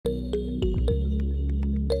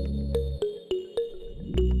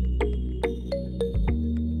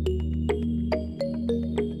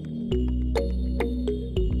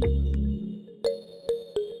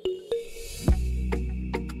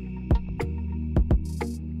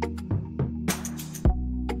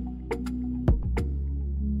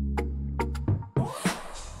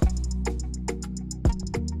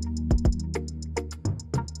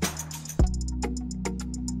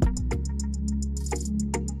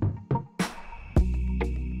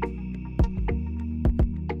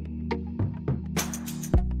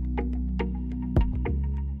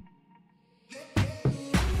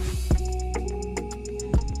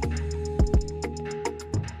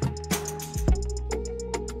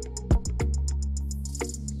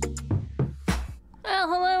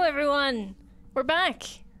everyone! We're back!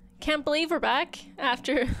 Can't believe we're back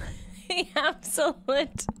after the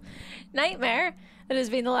absolute nightmare that has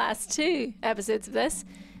been the last 2 episodes of this.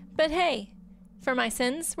 But hey, for my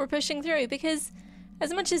sins, we're pushing through because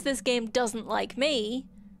as much as this game doesn't like me,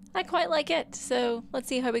 I quite like it. So let's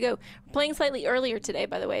see how we go. We're playing slightly earlier today,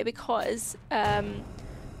 by the way, because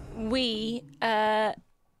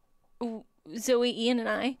Zoe, Ian and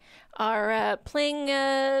I are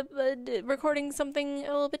recording something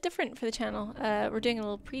a little bit different for the channel. We're doing a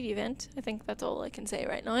little preview event. I think that's all I can say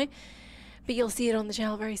right now. But you'll see it on the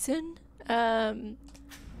channel very soon. So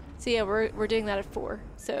yeah, we're doing that at 4.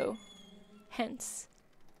 So hence,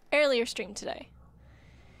 earlier stream today.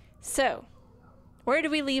 So, where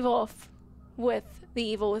did we leave off with the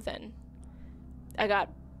Evil Within? I got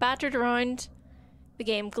battered around, the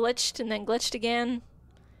game glitched and then glitched again,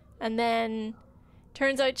 and then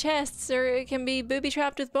turns out chests it can be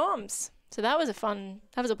booby-trapped with bombs. So that was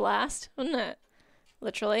a blast, wasn't it?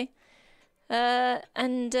 Literally. Now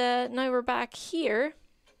we're back here.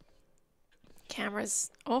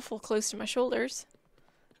 Camera's awful close to my shoulders.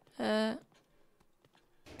 Can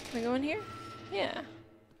we go in here? Yeah.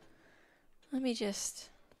 Let me just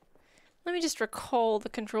recall the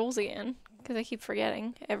controls again, because I keep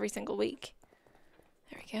forgetting every single week.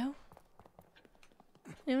 There we go.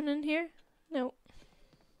 Anyone in here? Nope.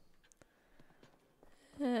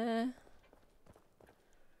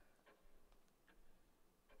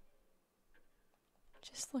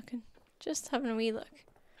 Just looking. Just having a wee look.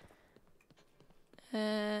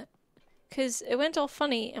 Because it went all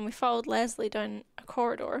funny and we followed Leslie down a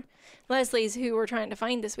corridor. Leslie's who we're trying to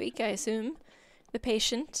find this week, I assume. The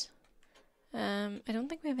patient. I don't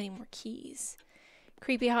think we have any more keys.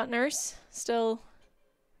 Creepy hot nurse. Still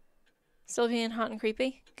being hot and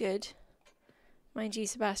creepy. Good. Mind you,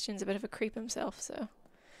 Sebastian's a bit of a creep himself, so.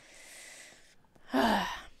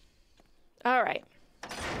 Alright.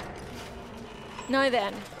 Now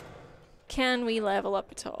then. Can we level up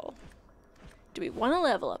at all? Do we want to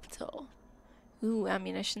level up at all? Ooh,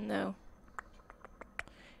 ammunition though.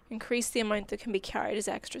 Increase the amount that can be carried as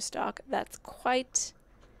extra stock. That's quite...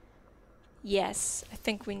 Yes, I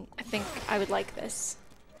think I would like this.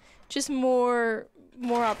 Just more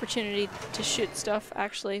opportunity to shoot stuff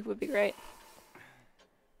actually would be great.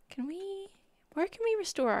 Where can we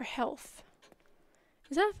restore our health?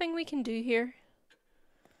 Is that a thing we can do here?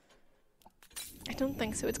 I don't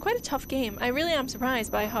think so. It's quite a tough game. I really am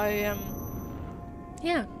surprised by how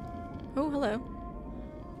yeah. Oh, hello.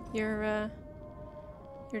 You're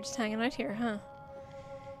just hanging out here, huh?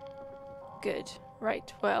 Good.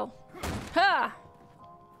 Right, well. Ha!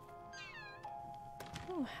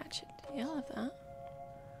 Oh, hatchet. Yeah, I'll have that.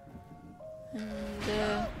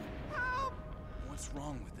 And, what's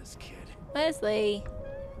wrong with this kid? Leslie.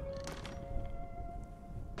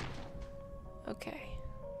 Okay.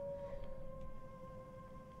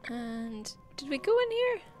 And, did we go in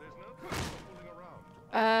here?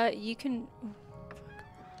 You can...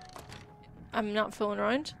 I'm not fooling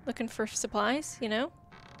around. Looking for supplies, you know?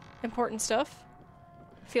 Important stuff.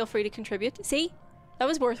 Feel free to contribute. See? That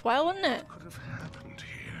was worthwhile, wasn't it? What could have happened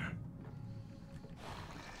here?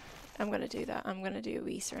 I'm gonna do that. I'm gonna do a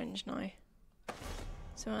wee syringe now.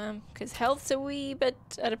 So, because health's a wee bit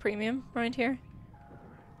at a premium around here.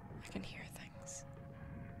 I can hear things.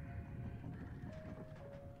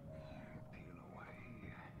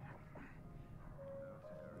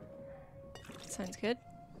 Sounds good.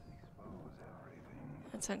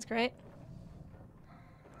 That sounds great.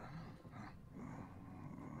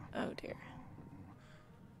 Oh dear.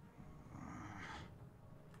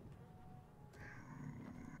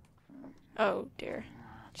 Oh dear.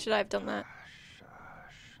 Should I have done that?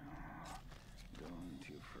 Don't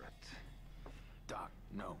you fret. Doc,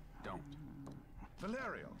 no, don't.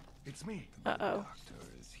 Valerio, it's me. Uh-oh. Doctor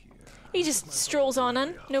is here. He just strolls on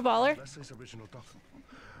in. No baller. Leslie's original doctor.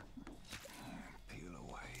 Peel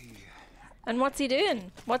away. And what's he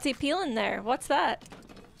doing? What's he peeling there? What's that?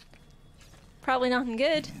 Probably nothing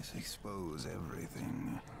good. Yes, expose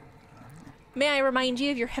everything. May I remind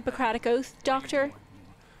you of your Hippocratic oath, Doctor?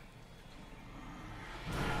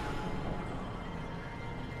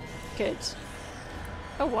 Good.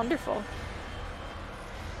 Oh, wonderful.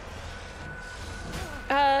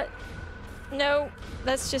 No.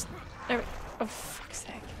 That's just... Oh, fuck's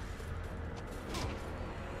sake.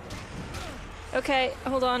 Okay,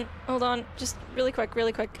 hold on. Hold on. Just really quick,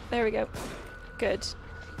 really quick. There we go. Good.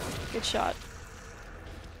 Good shot.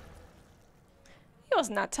 He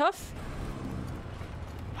wasn't that tough.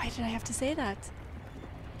 Why did I have to say that?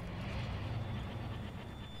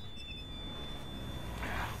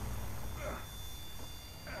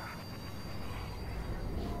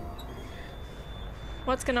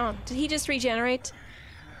 What's going on? Did he just regenerate?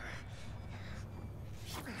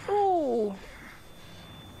 Ooh.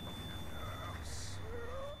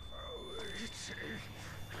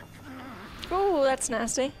 Ooh, that's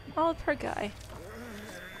nasty. Oh, poor guy.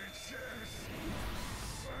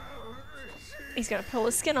 He's gonna pull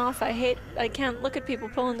his skin off. I can't look at people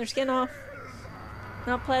pulling their skin off.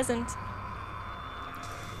 Not pleasant.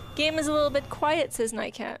 Game is a little bit quiet, says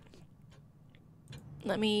Nightcat.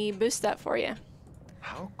 Let me boost that for you.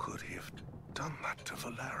 How could he have done that to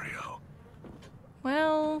Valerio?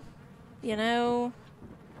 Well, you know,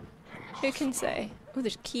 who can say? Oh,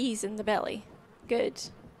 there's keys in the belly. Good.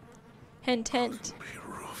 Hint, hint.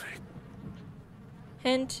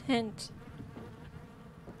 Hint, hint.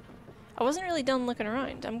 I wasn't really done looking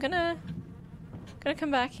around. I'm gonna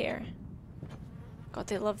come back here. God,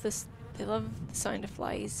 they love this. They love the sound of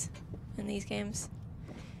flies in these games.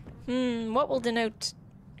 What will denote...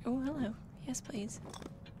 Oh, hello. Yes, please.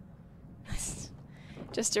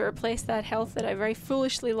 Just to replace that health that I very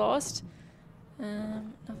foolishly lost.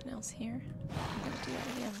 Nothing else here. I'm gonna do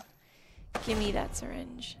that again. Give me that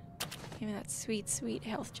syringe. Give me that sweet, sweet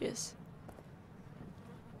health juice.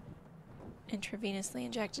 Intravenously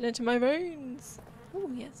injected into my veins.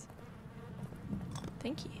 Oh, yes.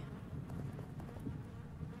 Thank you.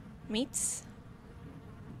 Meats.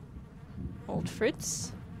 Old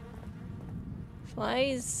fruits.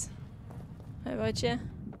 Flies. How about you? Here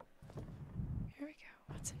we go.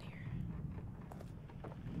 What's in here?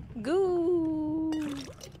 Goo!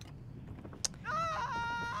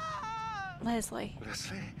 Leslie.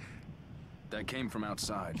 Leslie? That came from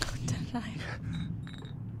outside. Did I?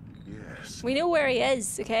 Yes. We know where he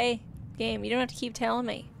is, okay? Game, you don't have to keep telling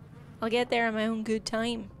me. I'll get there in my own good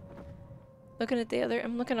time. Looking at the other...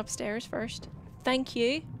 I'm looking upstairs first. Thank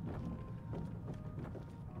you.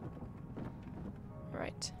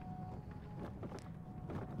 Right.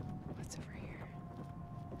 What's over here?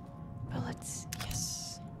 Bullets.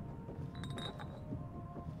 Yes.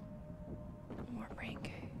 More brain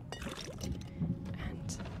goo.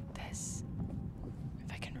 And this.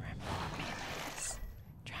 If I can remember what name it is.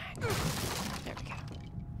 Triangle. There we go.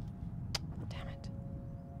 Damn it.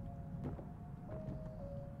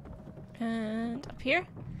 And up here.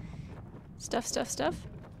 Stuff, stuff, stuff.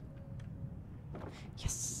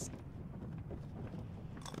 Yes.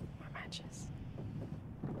 More matches.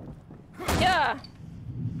 Yeah!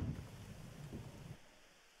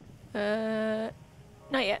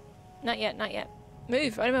 Not yet. Not yet, not yet.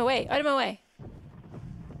 Move! Out of my way! Out of my way!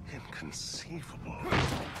 Inconceivable.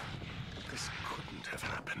 This couldn't have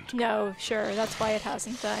happened. No, sure, that's why it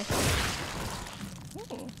hasn't died.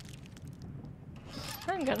 Ooh.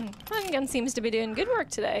 Handgun seems to be doing good work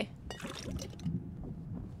today.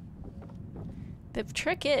 The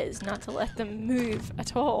trick is not to let them move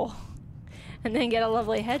at all. And then get a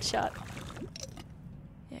lovely headshot.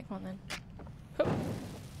 Yeah, come on then. Hoop.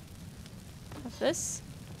 Have this.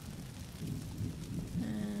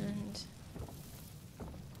 And...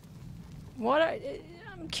 what are...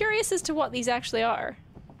 I'm curious as to what these actually are.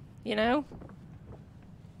 You know?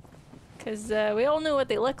 Because we all know what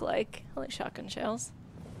they look like. I like shotgun shells.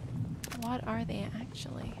 What are they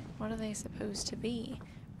actually? What are they supposed to be?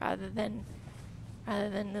 Rather than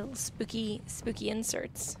little spooky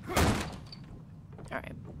inserts.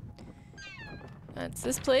 Alright. That's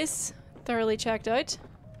this place. Thoroughly checked out.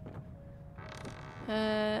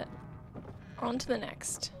 On to the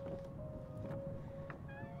next.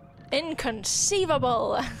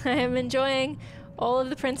 Inconceivable! I am enjoying all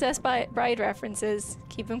of the Princess Bride references.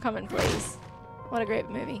 Keep them coming, please. What a great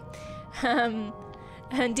movie.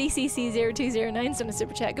 And DCC0209 sent a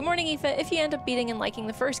super chat. Good morning, Aoife. If you end up beating and liking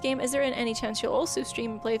the first game, is there any chance you'll also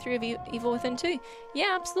stream a playthrough of Evil Within 2?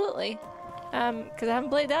 Yeah, absolutely. Because I haven't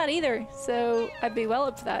played that either, so I'd be well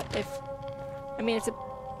up for that if... I mean, it's a...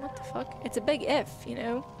 what the fuck? It's a big if, you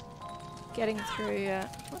know? Getting through,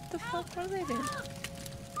 what the fuck? What are they doing?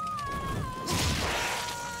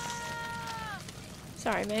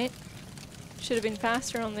 Sorry, mate. Should have been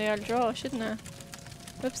faster on the old draw, shouldn't I?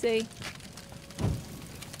 Whoopsie.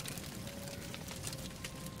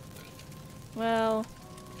 Well,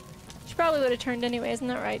 she probably would have turned anyway, isn't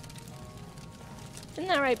that right? Isn't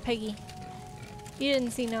that right, Peggy? You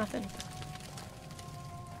didn't see nothing.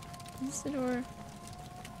 Is this the door?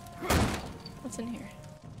 What's in here?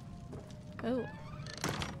 Oh.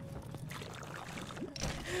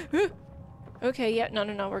 Okay, yeah,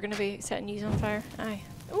 no, we're gonna be setting these on fire. Aye.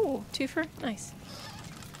 Ooh, twofer? Nice.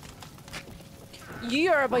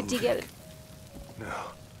 You are about to get it.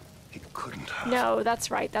 No, he couldn't have. No,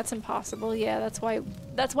 that's right. That's impossible. Yeah, that's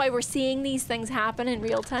why we're seeing these things happen in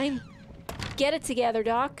real time. Get it together,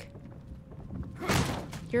 Doc.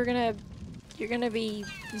 You're gonna be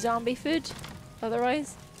zombie food,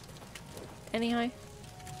 otherwise. Anyhow,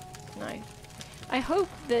 no. I hope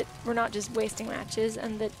that we're not just wasting matches,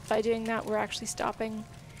 and that by doing that we're actually stopping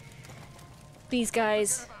these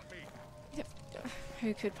guys.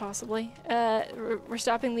 Who could possibly? We're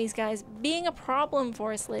stopping these guys being a problem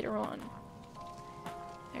for us later on.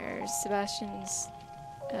 There's Sebastian's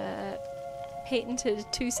patented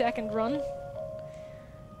 2-second run.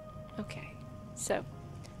 Okay, so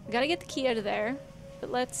we gotta get the key out of there,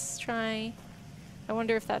 but let's try. I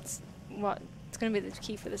wonder if that's what it's gonna be the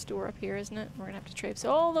key for this door up here, isn't it? We're gonna have to traipse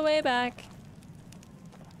all the way back.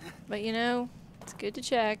 But you know, it's good to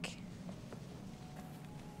check.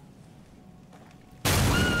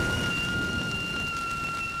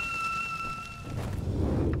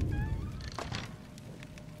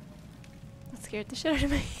 Scared the shit out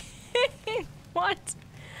of me. What?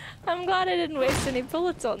 I'm glad I didn't waste any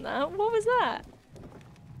bullets on that. What was that?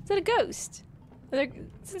 Is that a ghost?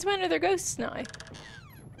 Since when are there ghosts now?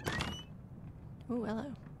 Oh, hello.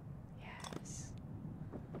 Yes.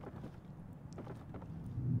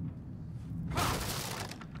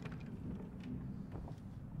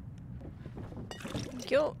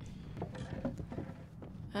 Yo.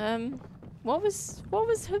 What was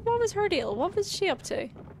her deal? What was she up to?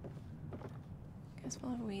 Guess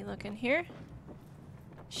we'll have a wee look in here.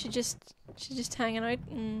 She just hanging out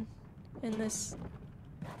in this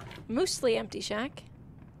mostly empty shack.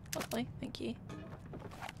 Lovely, thank you.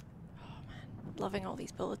 Oh man, loving all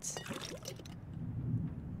these bullets.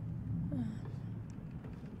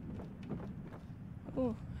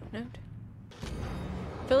 Oh, note.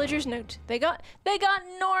 Villager's note. They got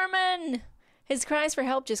Norman! His cries for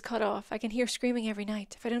help just cut off. I can hear screaming every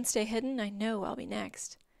night. If I don't stay hidden, I know I'll be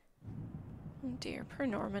next. Oh dear, poor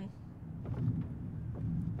Norman.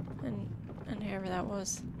 And whoever that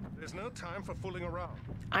was. There's no time for fooling around.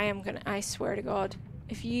 I swear to God.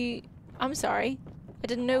 I'm sorry. I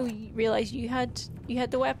didn't realize you had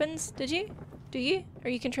the weapons, did you? Do you? Are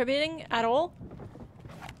you contributing at all?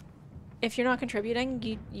 If you're not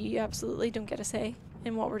contributing, you absolutely don't get a say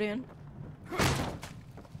in what we're doing.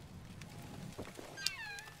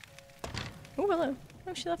 Oh, hello.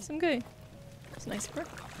 Oh, she left some goo. That's nice of her.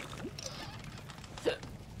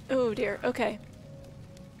 Oh dear, okay.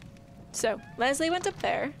 So, Leslie went up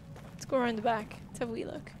there. Let's go around the back. Let's have a wee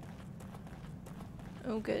look.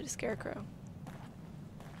 Oh good, a scarecrow.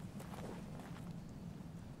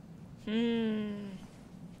 You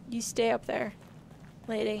stay up there,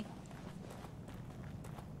 lady.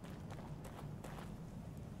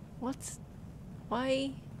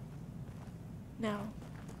 Why? No.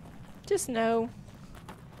 Just no.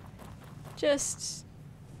 Just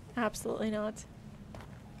absolutely not.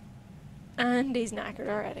 And he's knackered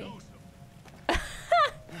already.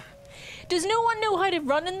 Does no one know how to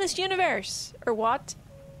run in this universe? Or what?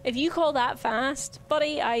 If you call that fast,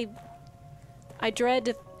 buddy, I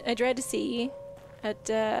dread to see you at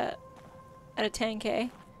a 10K.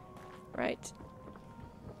 Right.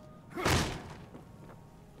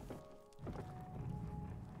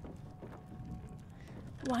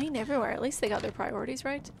 Wine everywhere. At least they got their priorities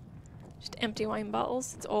right. Just empty wine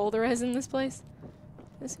bottles. It's all there is in this place.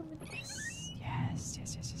 There's so many. Yes.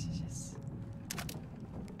 Yes.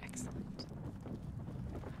 Excellent.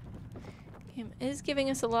 Game is giving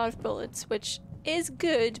us a lot of bullets, which is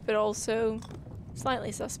good, but also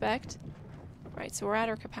slightly suspect. Right, so we're at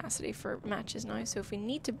our capacity for matches now, so if we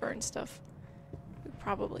need to burn stuff, we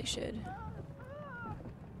probably should.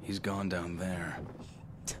 He's gone down there.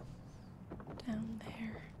 Down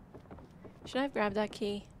there. Should I have grabbed that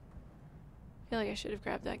key? I feel like I should have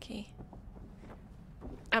grabbed that key.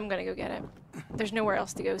 I'm gonna go get it. There's nowhere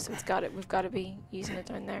else to go, so we've got to be using it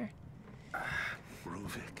down there.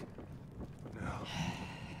 Ruvik. No,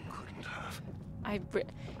 couldn't have.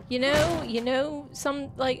 You know,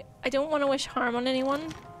 I don't want to wish harm on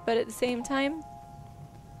anyone, but at the same time,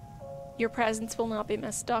 your presence will not be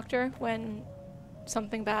missed, Doctor, when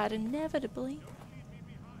something bad inevitably.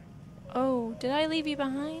 Oh, did I leave you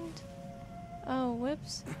behind? Oh,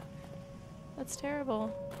 whoops. That's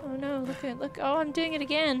terrible. Oh no, look, oh, I'm doing it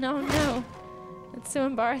again. Oh no. That's so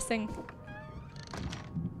embarrassing.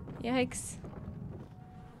 Yikes.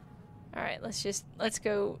 Alright, let's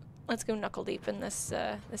go knuckle deep in this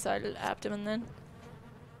this idle abdomen then.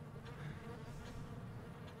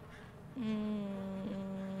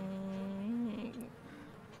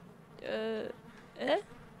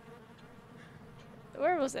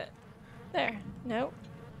 Where was it? There. No.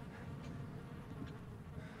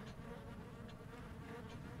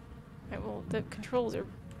 Right, well, the controls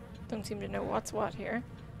don't seem to know what's what here.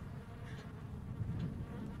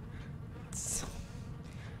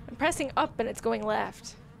 pressing up and it's going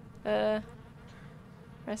left. Pressing,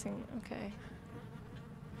 okay.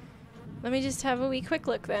 Let me just have a wee quick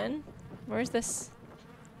look then. Where's this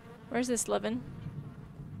living?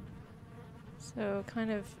 So,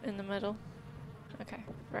 kind of in the middle. Okay,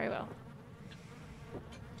 very well.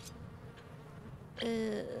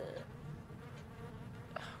 Oh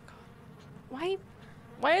god.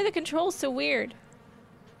 Why are the controls so weird?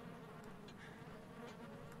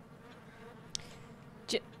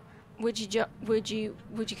 Would you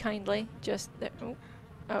kindly just oh,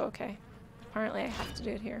 okay. Apparently I have to do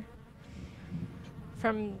it here.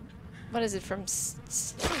 From, what is it, from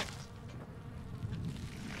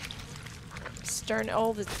stern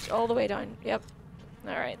all the way down. Yep.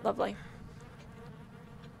 Alright, lovely.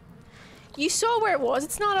 You saw where it was.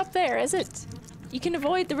 It's not up there, is it? You can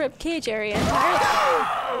avoid the rib cage area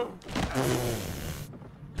entirely.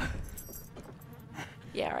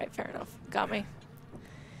 Yeah, alright, fair enough. Got me.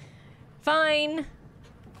 Fine.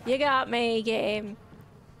 You got me, game.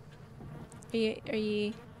 Are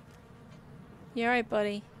you alright,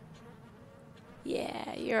 buddy?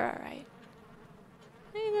 Yeah, you're alright.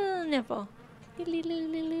 Little nipple.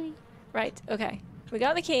 Right, okay. We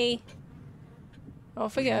got the key.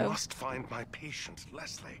 Off we go. You must find my patient,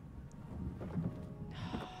 Leslie.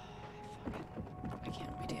 I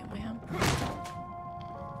can't be doing my own.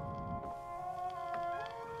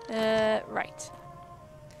 Right.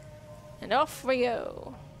 And off we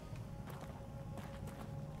go.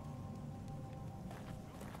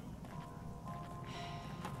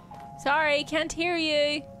 Sorry, can't hear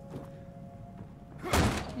you.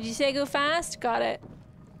 Did you say go fast? Got it.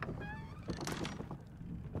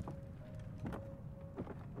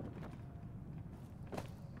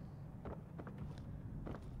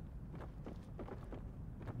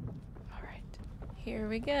 Alright, here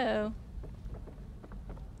we go.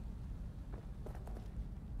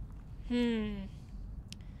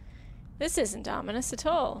 This isn't ominous at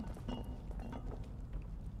all.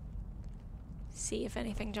 See if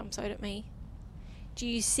anything jumps out at me. Do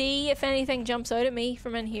you see if anything jumps out at me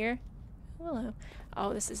from in here? Hello.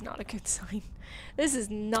 Oh, this is not a good sign. This is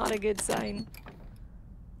not a good sign.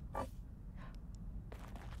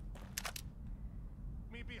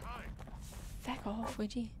 Me behind. Feck off,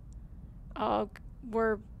 would you? Oh,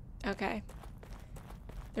 we're... okay.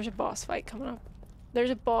 There's a boss fight coming up.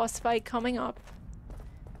 There's a boss fight coming up.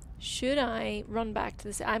 Should I run back to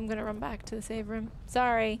this? I'm gonna run back to the save room.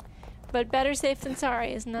 Sorry. But better safe than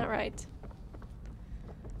sorry, isn't that right?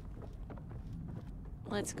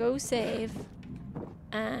 Let's go save.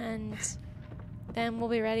 And then we'll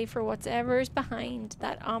be ready for whatever's behind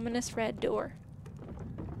that ominous red door.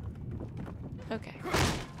 Okay.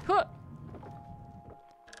 Huh.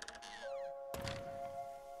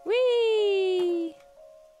 Whee!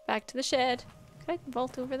 Back to the shed. Could I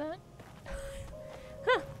vault over that?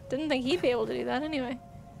 Huh. Didn't think he'd be able to do that anyway.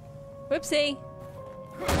 Whoopsie.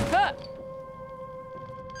 Huh.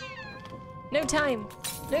 No time.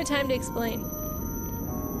 No time to explain.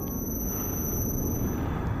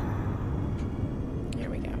 Here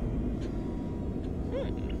we go.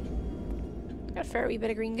 Got a fair wee bit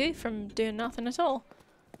of green goo from doing nothing at all.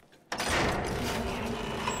 I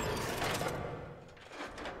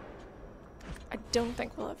don't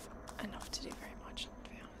think we'll have enough to do very much, to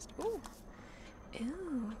be honest. Ooh.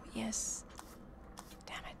 Ooh, yes.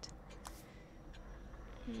 Damn it.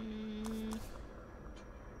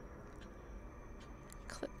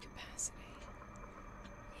 Clip capacity.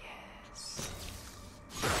 Yes.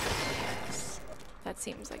 Yes. That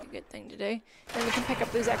seems like a good thing to do. Then we can pick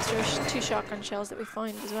up those extra 2 shotgun shells that we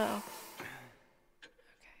find as well.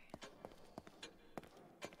 Okay.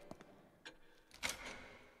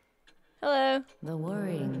 Hello. The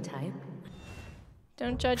worrying type.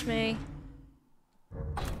 Don't judge me.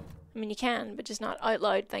 I mean, you can, but just not out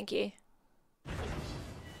loud, thank you.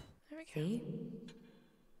 There we go. See?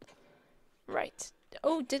 Right.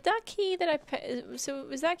 Oh, did that key that I picked... So,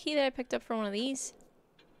 was that key that I picked up for one of these?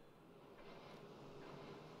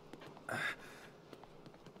 Oh,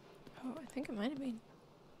 I think it might have been.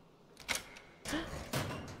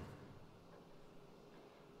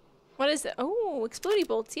 What is it? Oh, explodey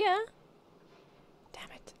bolts, yeah.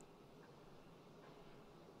 Damn it.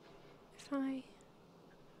 If I...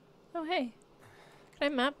 Oh, hey.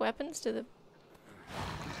 Can I map weapons to the...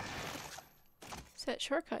 Set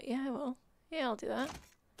shortcut? Yeah, I will. Yeah, I'll do that.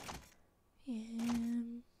 Look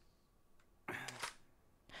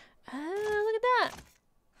at that!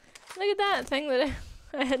 Look at that thing that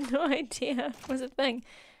I had no idea was a thing.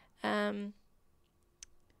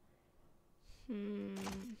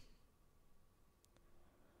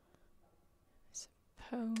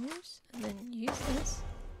 Suppose, and then use this.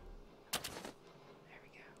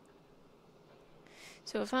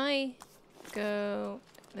 So if I go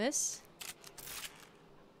this...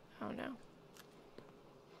 Oh no.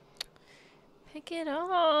 Pick it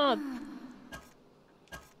up!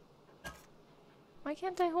 Why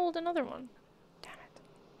can't I hold another one? Damn it.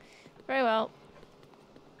 Very well.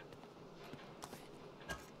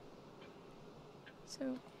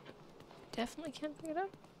 So, definitely can't pick it up.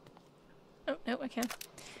 Oh, no, I can.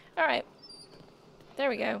 Alright. There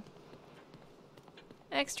we go.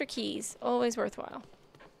 Extra keys. Always worthwhile.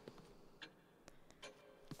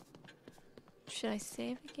 Should I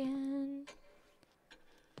save again?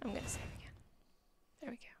 I'm gonna save again. There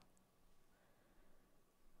we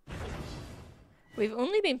go. We've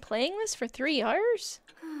only been playing this for 3 hours?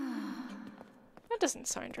 That doesn't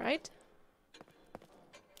sound right.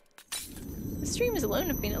 The streams alone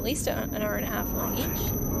have been at least an hour and a half long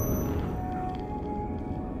each.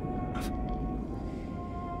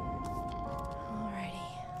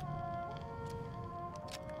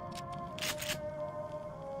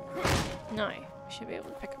 Now, we should be able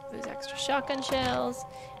to pick up those extra shotgun shells,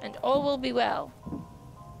 and all will be well.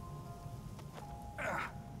 There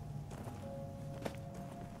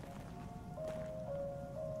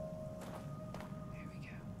we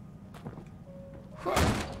go.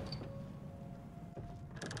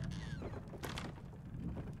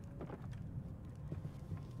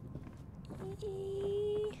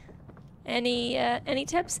 Any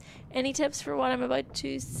tips? Any tips for what I'm about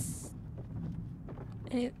to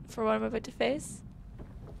for what I'm about to face?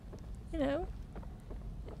 You know,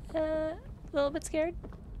 a little bit scared.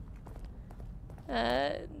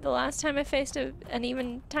 The last time I faced an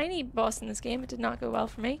even tiny boss in this game, it did not go well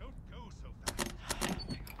for me. There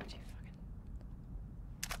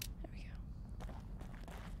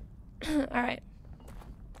we go. All right.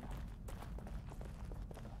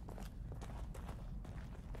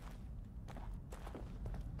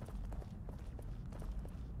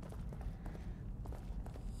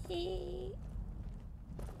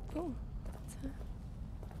 Ooh, what's that?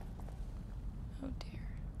 Oh dear.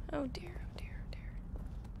 Oh dear, oh dear, oh dear.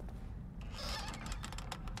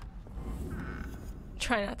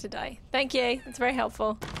 Try not to die. Thank you. That's very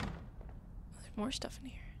helpful. There's more stuff in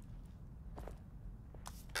here.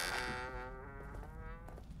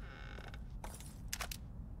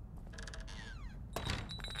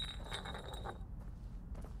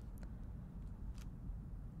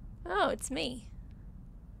 Oh, it's me.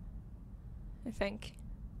 I think.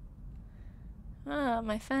 Ah,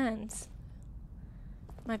 my fans.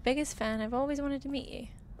 My biggest fan. I've always wanted to meet you.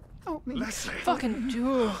 Help me. Leslie. Fucking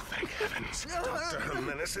do. Thank heavens. Dr.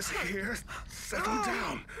 Jimenez is here. Settle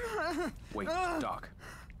down. Wait, Doc.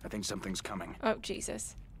 I think something's coming. Oh,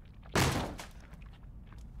 Jesus.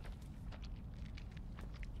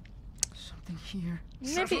 Something here.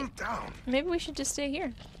 Settle down. Maybe we should just stay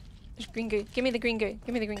here. There's green goo. Give me the green goo.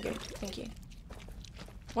 Give me the green goo. Thank you.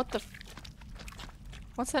 What the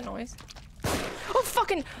What's that noise? Oh,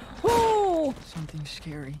 fucking... Oh! Something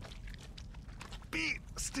scary. Be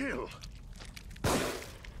still.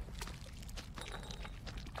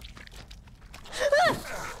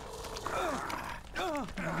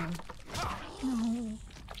 No.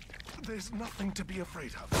 There's nothing to be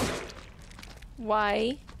afraid of.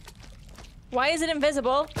 Why? Why is it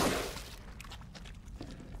invisible?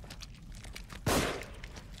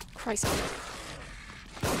 Christ.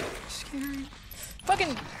 Scary.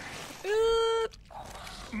 Fucking...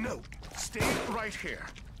 No, stay right here.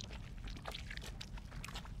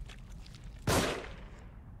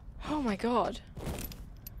 Oh my god.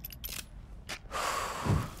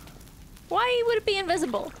 Why would it be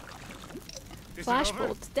invisible? Is it Flash over?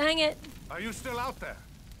 bolts. Dang it. Are you still out there?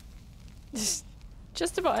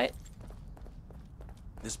 Just about.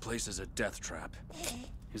 This place is a death trap.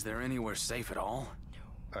 Is there anywhere safe at all?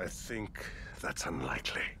 I think that's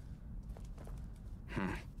unlikely.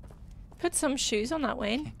 Put some shoes on that,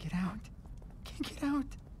 Wayne. Can't get out. Can't get out.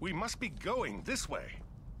 We must be going this way.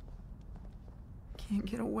 Can't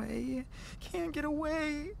get away. Can't get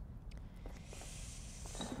away.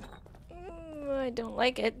 I don't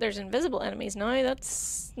like it. There's invisible enemies now.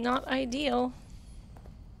 That's not ideal.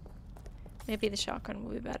 Maybe the shotgun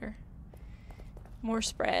will be better. More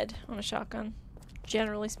spread on a shotgun,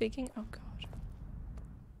 generally speaking. Oh god.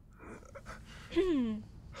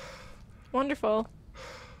 Wonderful.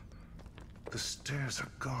 The stairs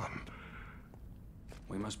are gone.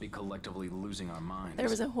 We must be collectively losing our minds. There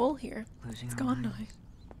was a hole here. Losing It's our gone minds.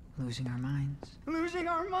 now. Losing our minds. Losing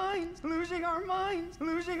our minds. Losing our minds.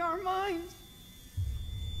 Losing our minds.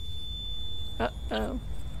 Uh-oh.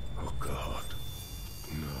 Oh god.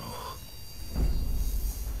 No.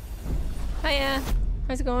 Hiya.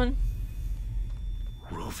 How's it going?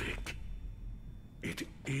 Rovik. It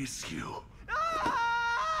is you?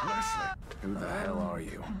 Leslie, who the hell are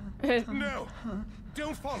you? No!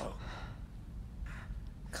 Don't follow!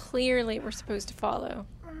 Clearly we're supposed to follow.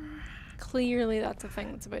 Clearly that's the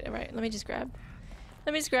thing that's about. Right, let me just grab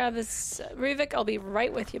this. Ruvik, I'll be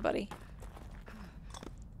right with you, buddy.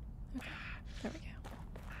 Okay, there we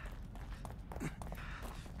go.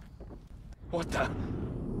 What the?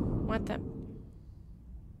 What the?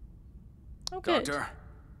 Oh, good. Doctor?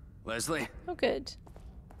 Leslie? Oh, good.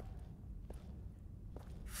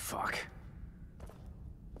 Fuck.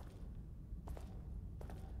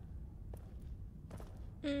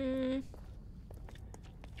 Hmm.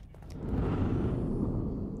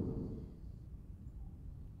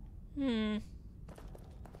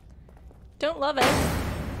 Don't love it.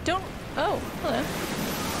 Don't. Oh, hello.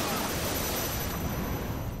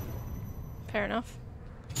 Fair enough.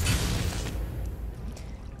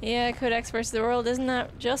 Yeah, Codex versus the world, isn't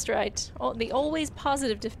that just right? The always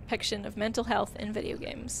positive depiction of mental health in video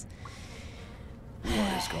games.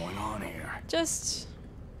 What is going on here? It's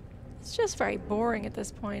just very boring at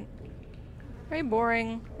this point. Very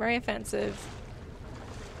boring, very offensive.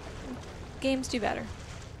 Games do better.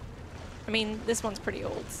 I mean, this one's pretty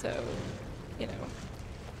old, so, you know.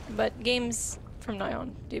 But games from now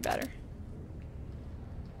on do better.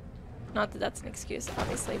 Not that that's an excuse,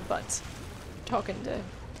 obviously, but talking to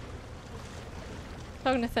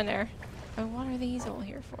thin air. Oh, what are these all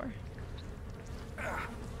here for?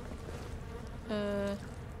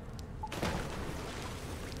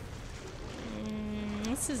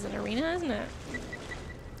 This is an arena, isn't it?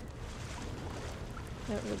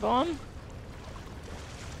 The bomb?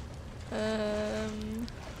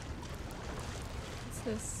 What's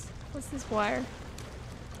this? What's this wire?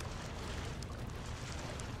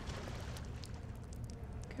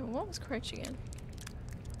 Okay, what was crouch again?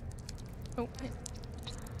 Oh, wait.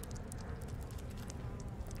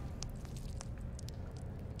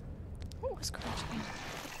 What was crouch again?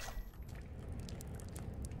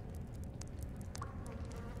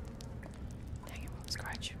 Dang it, what was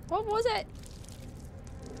crouch? What was it?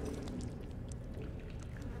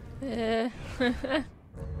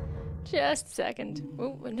 Just a second.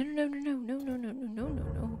 Oh, no.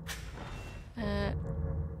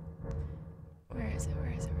 Where is it?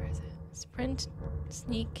 Sprint,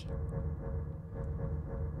 sneak.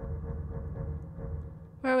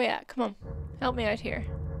 Where are we at? Come on. Help me out here.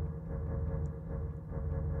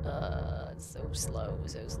 It's so slow.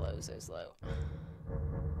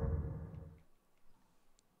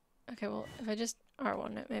 Okay, well, if I just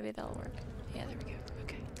R1 it, maybe that'll work. Yeah, there we go.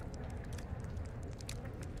 Okay.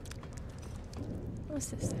 What's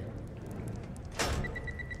this?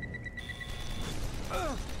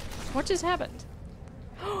 What just happened?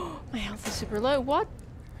 Oh, my health is super low. What?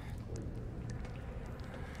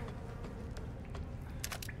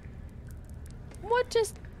 What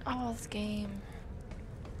just... Oh, this game.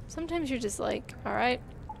 Sometimes you're just like, alright,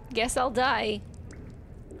 guess I'll die.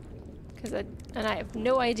 And I have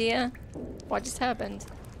no idea what just happened.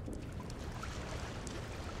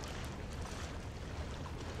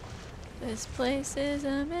 This place is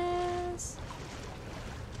a mess.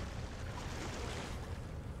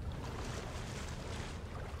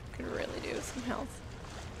 Could really do with some health.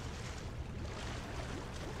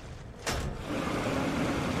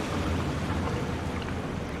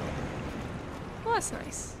 Well, that's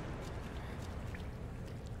nice.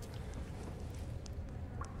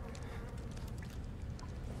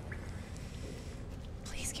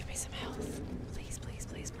 Please give me some health. Please, please,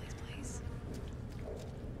 please, please, please.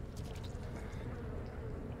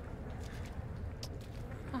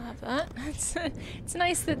 I'll have that. It's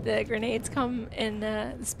nice that the grenades come in,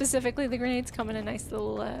 specifically the grenades come in a nice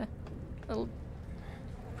little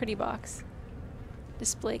pretty box.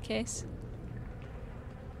 Display case.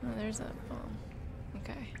 Oh, there's a bomb.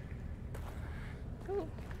 Okay. Ooh,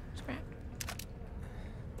 scrap.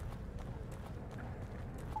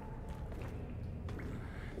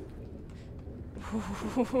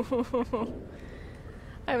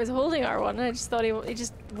 I was holding R1 and I just thought he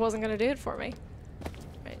just wasn't gonna do it for me.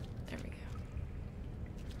 Right, there we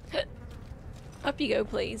go. Up you go,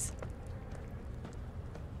 please.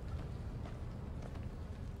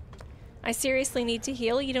 I seriously need to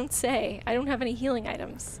heal? You don't say. I don't have any healing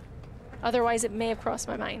items. Otherwise it may have crossed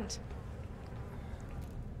my mind.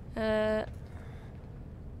 But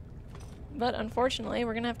unfortunately,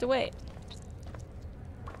 we're gonna have to wait.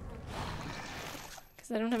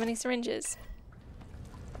 Because I don't have any syringes.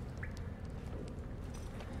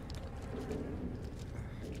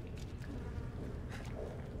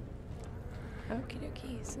 Okie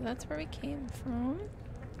dokie, so that's where we came from.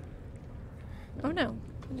 Oh no,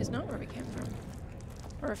 it is not where we came from.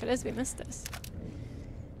 Or if it is, we missed this.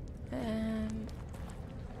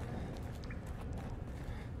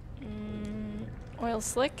 Oil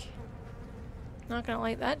slick. Not gonna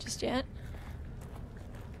light that just yet.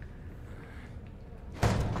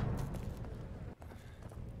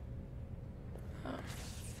 Oh,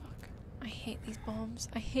 fuck. I hate these bombs.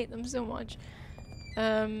 I hate them so much.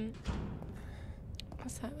 What's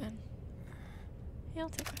that then? Yeah, I'll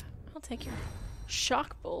take that. I'll take your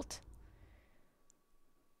shock bolt.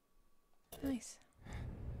 Nice.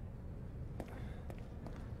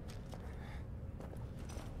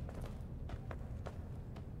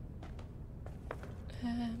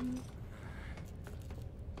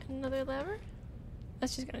 Another lever?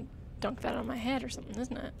 That's just gonna dunk that on my head or something,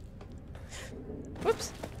 isn't it?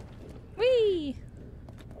 Whoops! Whee!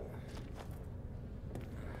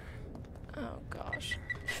 Oh gosh.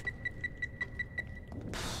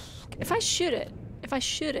 If I shoot it,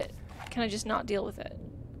 can I just not deal with it?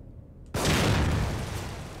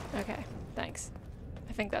 Okay, thanks.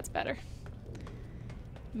 I think that's better.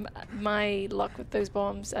 My luck with those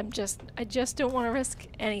bombs, I just don't want to risk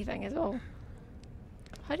anything at all.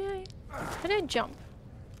 How do I jump?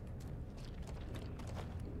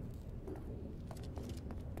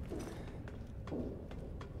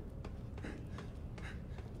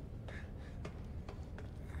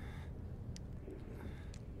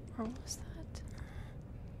 Or was that?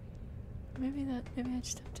 Maybe I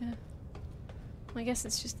just have to... Well, I guess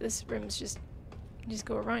it's just this room's just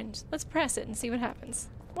go around. Let's press it and see what happens.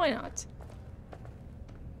 Why not?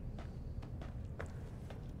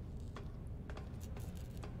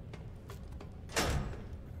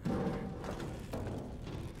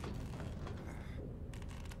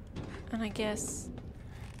 And I guess...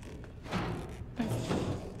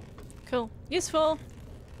 Cool. Useful!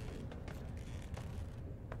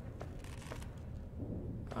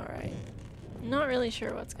 Alright. Not really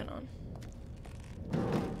sure what's going on.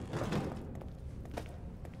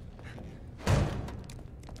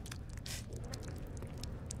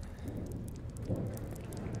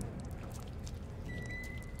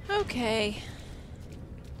 Okay.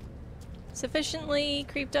 Sufficiently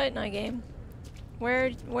creeped out now, game.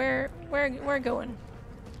 Where going?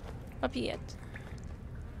 Up yet?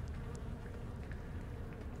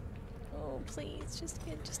 Oh, please, just.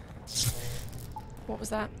 What was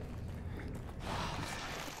that?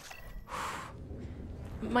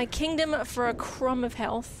 My kingdom for a crumb of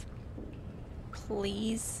health.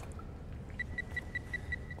 Please.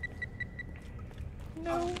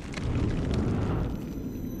 No.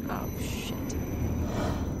 Oh, shit.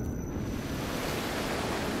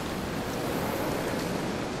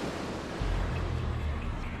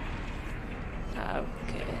 Oh,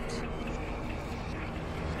 good.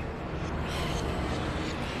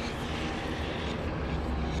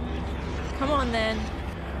 Come on, then.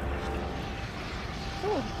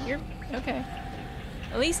 Oh, you're... okay.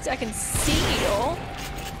 At least I can see you all.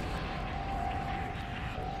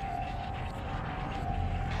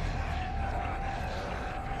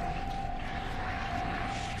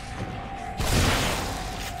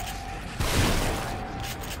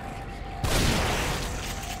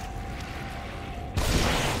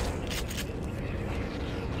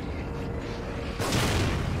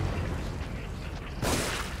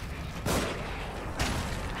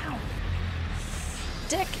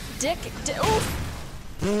 Dick, oof!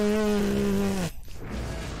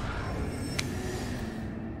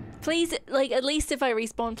 Please, like, at least if I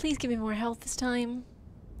respawn, please give me more health this time.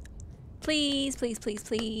 Please, please, please,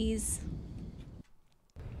 please.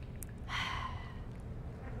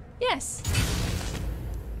 Yes!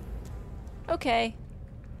 Okay.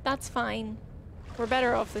 That's fine. We're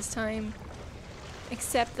better off this time.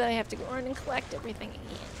 Except that I have to go around and collect everything again.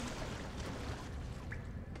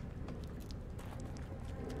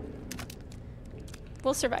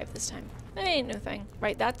 We'll survive this time. That ain't no thing.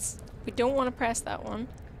 Right, that's... We don't want to press that one.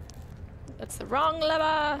 That's the wrong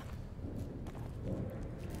lever!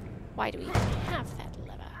 Why do we even have that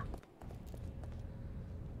lever?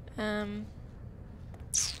 And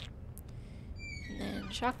then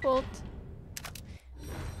shock bolt.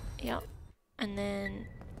 Yep. And then...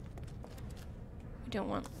 We don't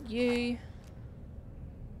want you.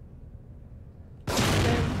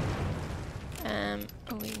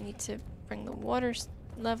 Oh, we need to bring the water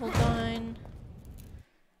level down.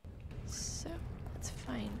 So, let's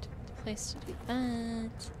find a place to do that.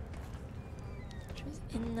 Which was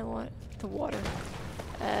in the water.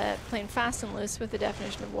 Playing fast and loose with the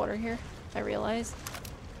definition of water here, I realize.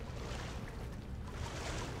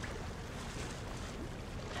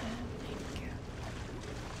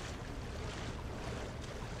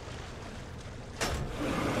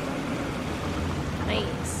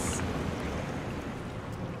 Nice.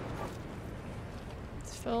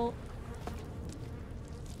 Cool.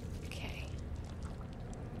 Okay.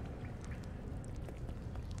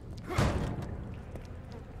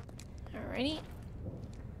 Alrighty.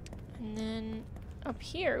 And then up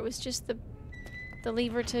here it was just the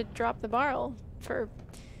lever to drop the barrel for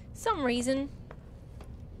some reason.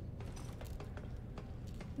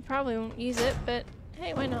 Probably won't use it, but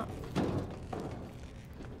hey, why not? I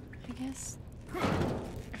guess.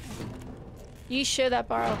 You show that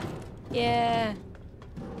barrel. Yeah.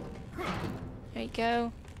 There you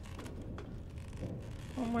go.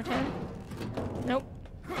 One more time. Nope.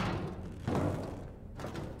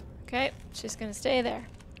 Okay, it's just gonna stay there.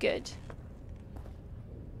 Good.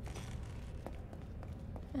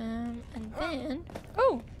 And then...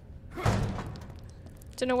 Oh!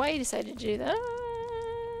 Don't know why you decided to do that.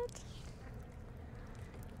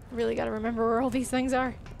 Really gotta remember where all these things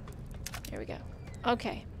are. Here we go.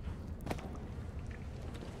 Okay.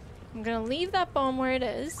 I'm gonna leave that bomb where it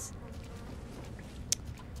is,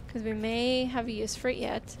 because we may have a use for it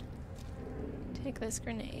yet. Take this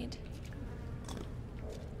grenade.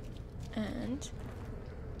 And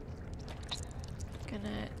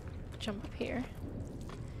gonna jump up here.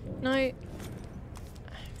 Now, I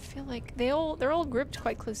feel like they're all grouped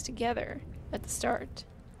quite close together at the start.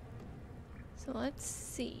 So let's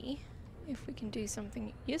see if we can do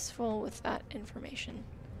something useful with that information.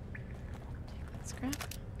 Take that scrap.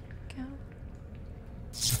 Go.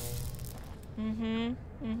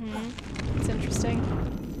 It's interesting.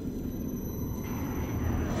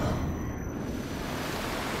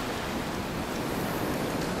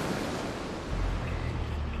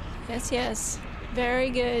 Yes, yes. Very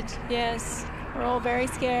good. Yes. We're all very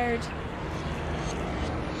scared.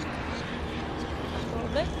 A little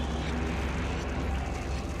bit.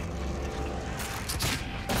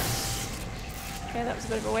 Okay, that was a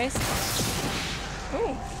bit of a waste.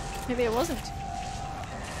 Oh, maybe it wasn't.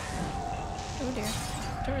 Oh dear.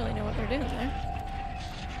 Don't really know what they're doing there.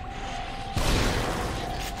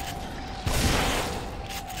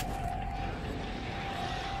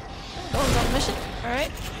 Going on a mission.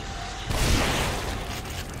 Alright.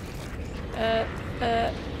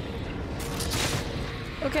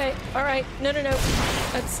 Okay, alright. No.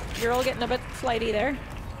 You're all getting a bit flighty there.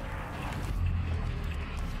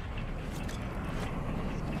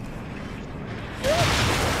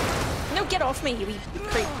 No, get off me, you wee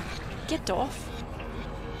creep. Get off.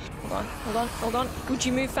 Hold on. Would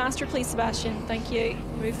you move faster, please, Sebastian? Thank you.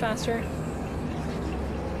 Move faster.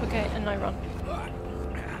 Okay, and now run.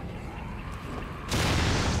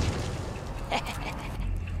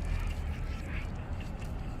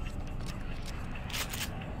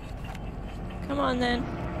 Come on, then.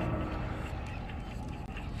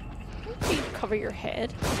 Don't you cover your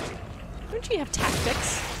head? Don't you have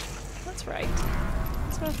tactics? That's right.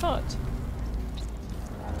 That's what I thought.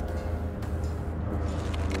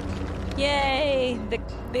 Yay!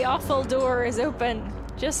 The awful door is open.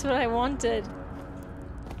 Just what I wanted.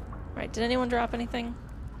 Right, did anyone drop anything?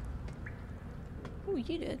 Ooh,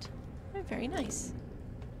 you did. Oh, very nice.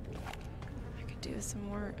 I could do with some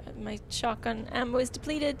more. My shotgun ammo is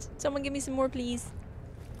depleted. Someone give me some more, please.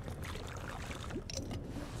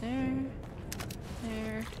 There.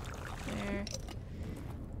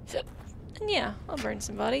 And yeah, I'll burn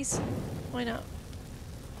some bodies. Why not?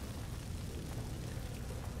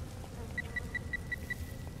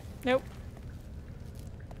 Nope.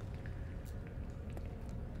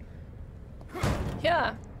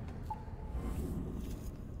 Yeah.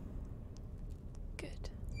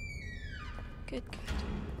 Good. Good.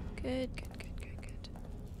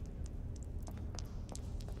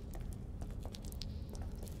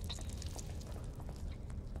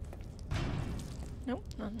 Nope,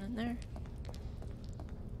 nothing in there.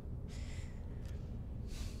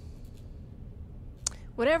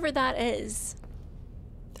 Whatever that is,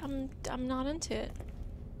 I'm not into it.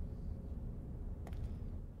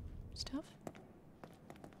 Stuff.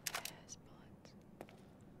 Yes, bullets.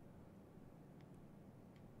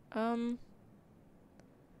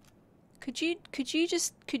 Could you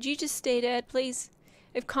just stay dead, please?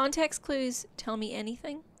 If context clues tell me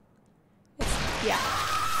anything, yeah.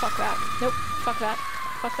 Fuck that. Nope. Fuck that.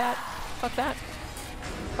 Fuck that. Fuck that.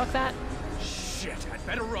 Fuck that. Shit! I'd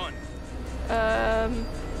better run.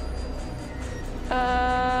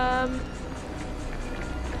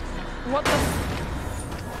 What the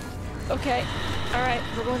okay. Alright,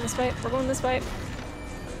 we're going this way. We're going this way.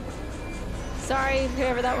 Sorry,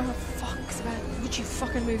 whoever that was. Fuck, Sebastian. Would you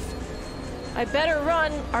fucking move? I better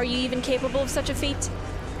run. Are you even capable of such a feat?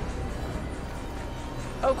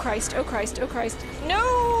 Oh Christ, oh Christ, oh Christ.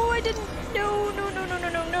 No, I didn't. No.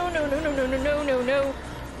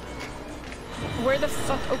 Where the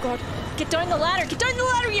fuck? Oh god. Get down the ladder! Get down the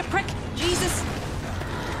ladder, you prick! Jesus!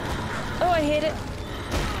 Oh, I hate it.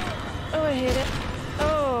 Oh, I hate it.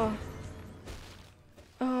 Oh.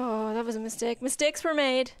 Oh, that was a mistake. Mistakes were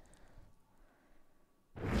made.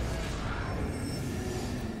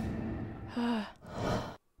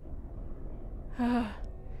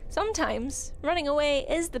 Sometimes running away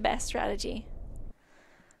is the best strategy.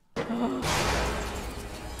 Oh.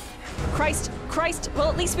 Christ, Christ. Well,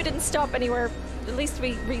 at least we didn't stop anywhere. At least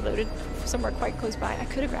we reloaded somewhere quite close by. I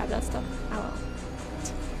could have grabbed that stuff. Oh well.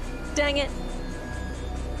 Dang it.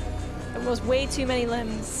 That was way too many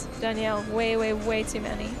limbs, Danielle. Way, way, way too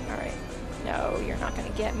many. Alright. No, you're not gonna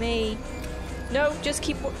get me. No, just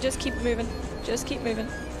keep moving. Just keep moving.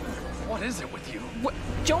 What is it with you? What?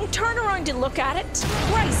 Don't turn around and look at it.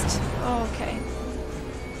 Christ. Okay.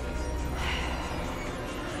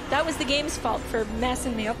 That was the game's fault for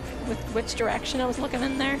messing me up with which direction I was looking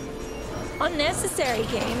in there. Unnecessary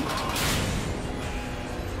game.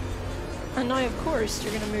 And now, of course,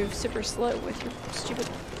 you're gonna move super slow with your stupid...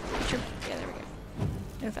 Yeah, there we go.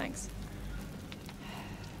 No thanks.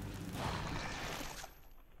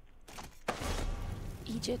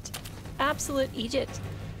 Egypt. Absolute Egypt.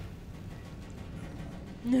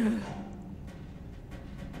 No.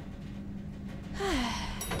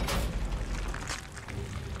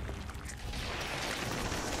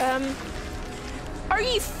 Are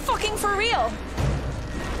you fucking for real?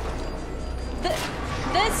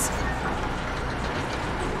 This...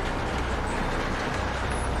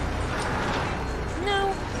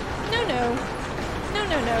 No. No, no. No,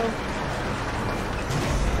 no, no.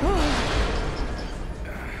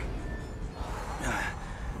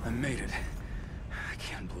 I made it. I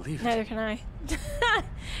can't believe it. Neither can I.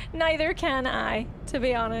 Neither can I, to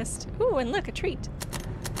be honest. Ooh, and look, a treat.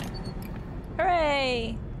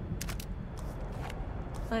 Hooray!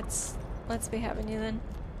 Let's be having you then.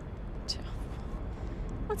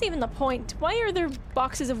 What's even the point? Why are there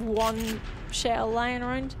boxes of one shell lying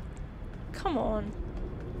around? Come on.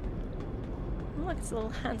 Oh, look, it's a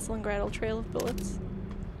little Hansel and Gretel trail of bullets.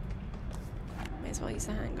 May as well use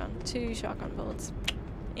a handgun. 2 shotgun bullets.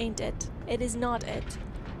 Ain't it? It is not it.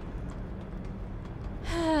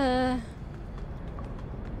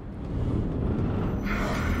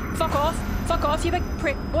 Fuck off! Fuck off, you big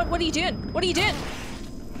prick! What are you doing? What are you doing?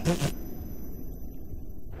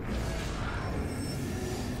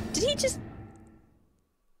 Did he just...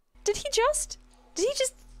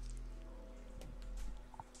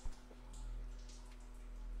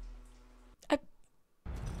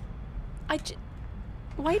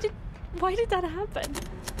 Why did that happen?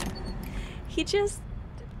 He just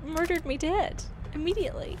murdered me dead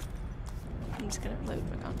immediately. I'm just gonna load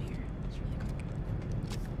my gun here. It's really quick.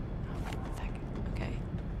 Oh, fuck. Okay.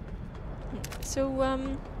 So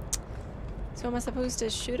am I supposed to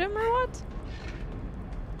shoot him or what?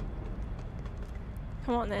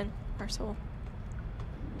 Come on then, arsehole.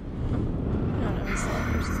 Oh no, he's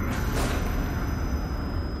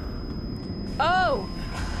Oh!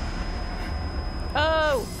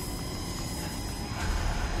 Oh!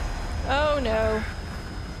 Oh no.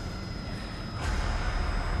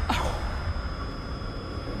 Oh.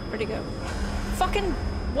 Where'd he go? Fucking...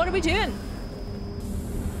 What are we doing?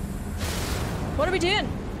 What are we doing?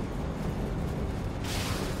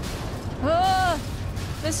 Oh!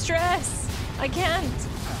 The stress! I can't!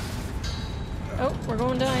 Oh, we're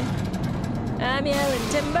going down. I'm yelling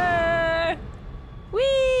timber! Whee!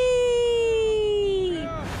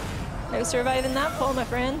 No surviving that fall, my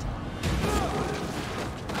friend.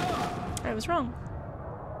 I was wrong.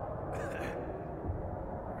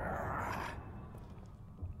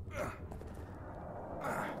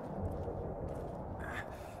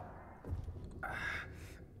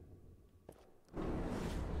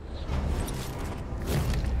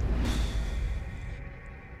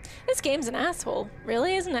 This game's an asshole,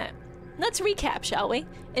 really, isn't it? Let's recap, shall we?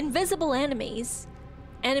 Invisible enemies.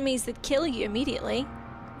 Enemies that kill you immediately.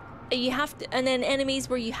 You have to, and then enemies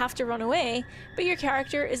where you have to run away, but your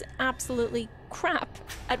character is absolutely crap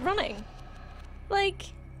at running. Like,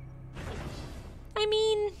 I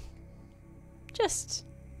mean, it's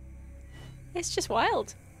just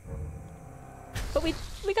wild. But we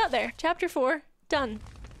got there. Chapter 4, done.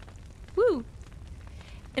 Woo!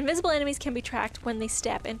 Invisible enemies can be tracked when they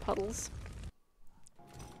step in puddles.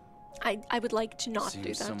 I would like to not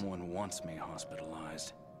do that. Someone wants me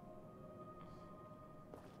hospitalized.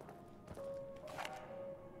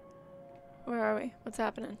 Where are we? What's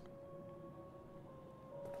happening?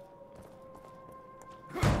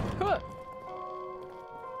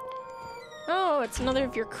 Oh, it's another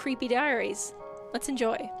of your creepy diaries. Let's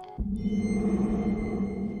enjoy.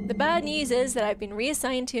 The bad news is that I've been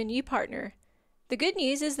reassigned to a new partner. The good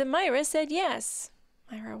news is that Myra said yes.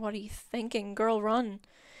 Myra, what are you thinking? Girl, run.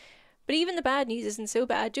 But even the bad news isn't so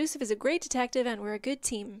bad. Joseph is a great detective and we're a good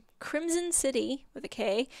team. Crimson City, with a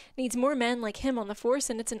K, needs more men like him on the force,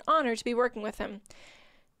 and it's an honor to be working with him.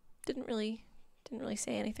 Didn't really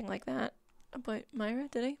say anything like that about Myra,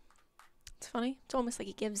 did he? It's funny. It's almost like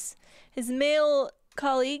he gives his male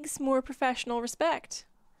colleagues more professional respect.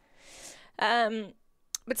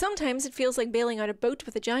 But sometimes it feels like bailing out a boat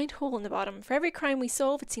with a giant hole in the bottom. For every crime we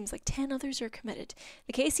solve, it seems like 10 others are committed.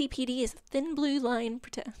 The KCPD is a thin blue line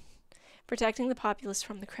protecting the populace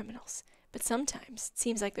from the criminals. But sometimes it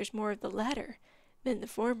seems like there's more of the latter than the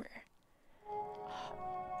former.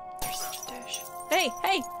 You're such a douche. Hey,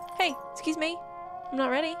 excuse me. I'm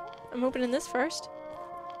not ready. I'm opening this first.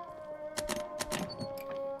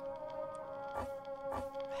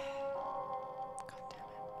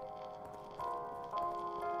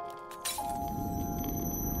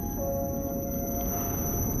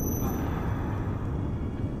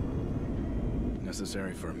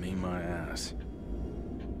 Necessary for me, my ass.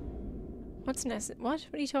 What's necessary? What?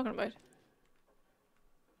 What are you talking about?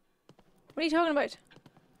 What are you talking about?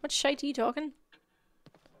 What shite are you talking?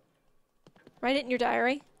 Write it in your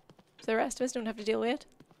diary, so the rest of us don't have to deal with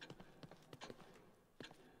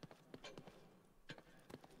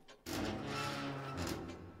it.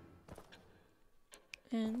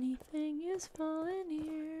 Anything is falling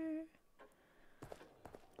here.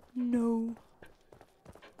 No.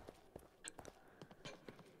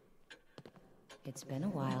 It's been a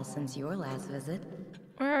while since your last visit.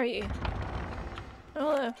 Where are you?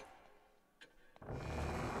 Hello.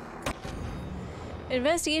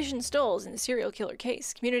 Investigation stalls in the serial killer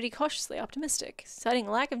case. Community cautiously optimistic. Citing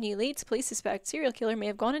a lack of new leads, police suspect serial killer may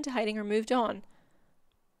have gone into hiding or moved on.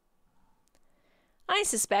 I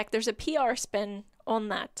suspect there's a PR spin on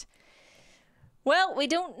that. Well, we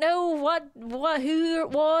don't know who it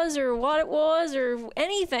was or what it was or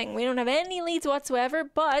anything. We don't have any leads whatsoever,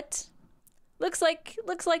 but looks like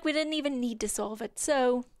we didn't even need to solve it.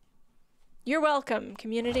 So, you're welcome,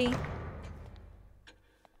 community.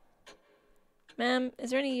 Ma'am,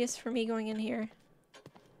 is there any use for me going in here?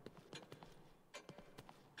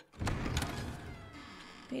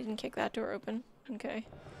 You didn't kick that door open. Okay.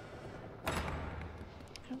 I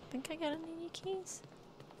don't think I got any new keys.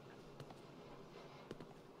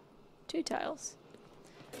 2 tiles.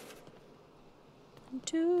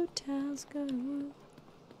 2 tiles go.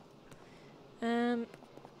 No.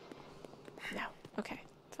 Okay.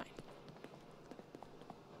 Fine.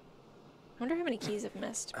 Wonder how many keys I've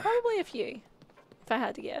missed. Probably a few. If I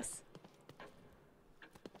had to guess.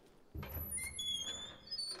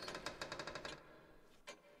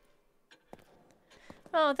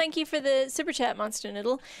 Oh, thank you for the super chat, Monster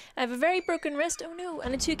Noodle. I have a very broken wrist, oh no,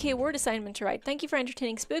 and a 2K word assignment to write. Thank you for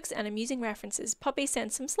entertaining spooks and amusing references. Puppy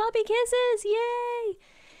sent some sloppy kisses, yay!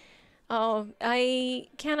 Oh, I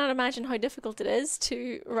cannot imagine how difficult it is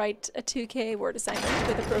to write a 2K word assignment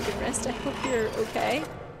with a broken wrist. I hope you're okay,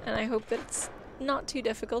 and I hope that it's not too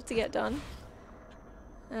difficult to get done.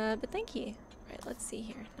 But thank you. Right, let's see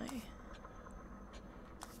here now.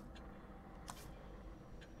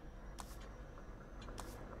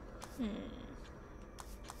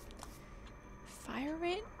 Fire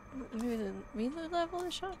rate? Maybe the reload level of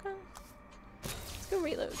the shotgun? Let's go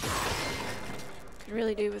reload. Could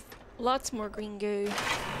really do with lots more green goo.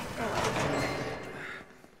 Oh.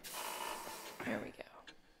 There we go.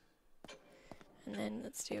 And then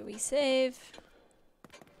let's do a wee save.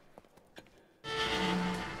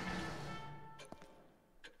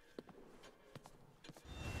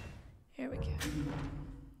 Here we go.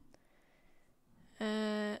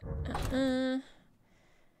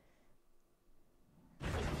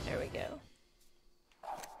 There we go.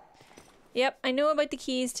 Yep, I know about the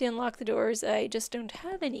keys to unlock the doors. I just don't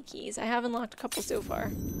have any keys. I have unlocked a couple so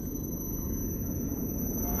far.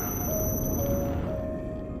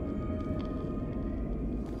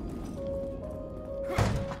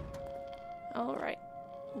 Alright.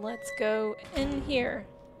 Let's go in here,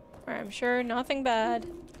 where I'm sure nothing bad.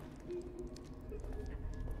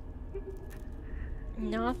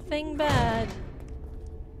 Nothing bad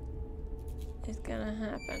is gonna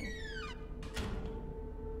happen.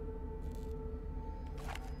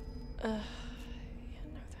 Yeah,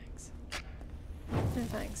 no thanks. No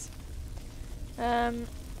thanks.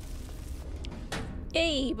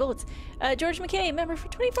 Yay, bullets. George McKay, member for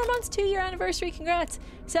 24 months, 2-year anniversary, congrats.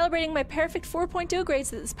 Celebrating my perfect 4.0 grades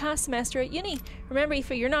this past semester at uni. Remember, Aoife,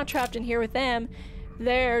 you're not trapped in here with them.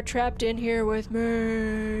 They're trapped in here with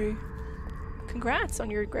me. Congrats on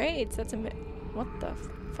your grades. That's what the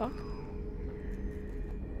fuck?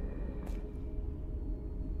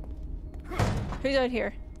 Who's out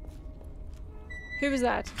here? Who was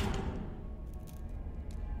that?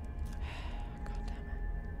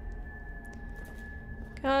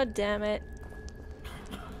 God damn it.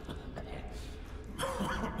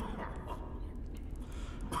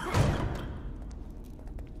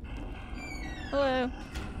 Hello. Are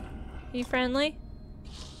you friendly?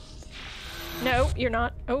 No, you're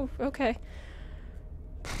not. Oh, okay.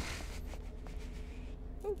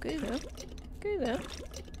 Oh, good though. Good though.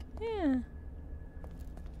 Yeah.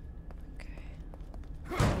 Okay.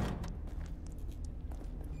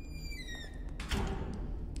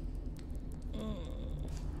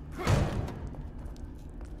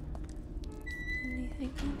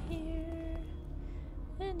 Anything in here?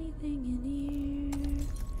 Anything in here?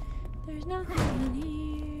 There's nothing in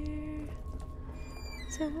here.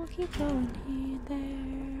 So we'll keep going here and there.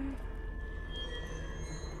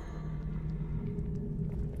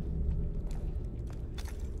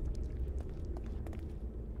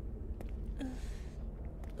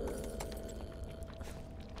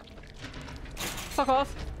 Fuck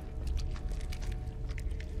off.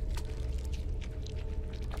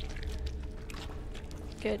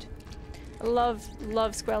 Good. I love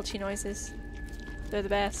squelchy noises. They're the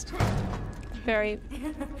best. Very...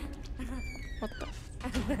 What the f...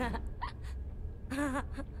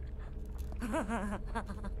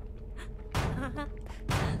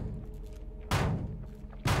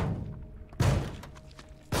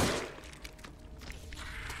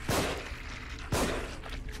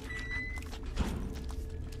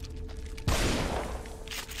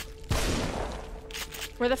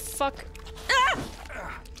 Where the fuck? Ah!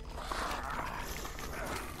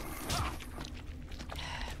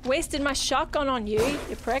 Wasted my shotgun on you,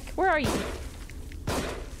 you prick. Where are you?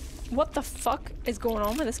 What the fuck is going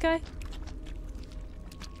on with this guy?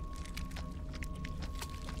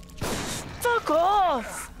 Fuck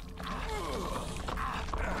off!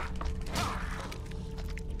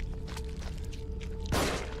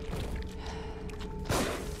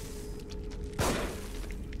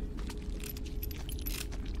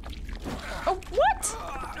 Oh, what?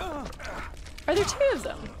 Are there two of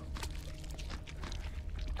them?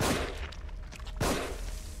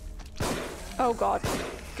 Oh god.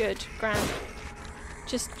 Good. Grand.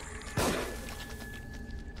 Just...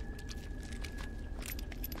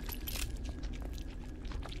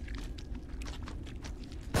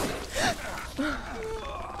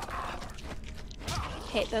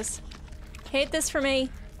 Hate this. Hate this for me.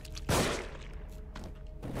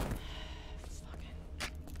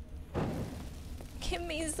 Give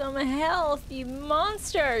me some health, you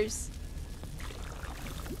monsters!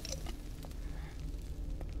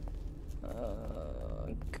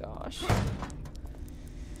 Oh, gosh.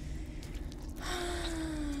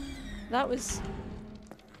 That was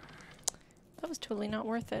totally not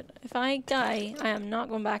worth it. If I die, I am not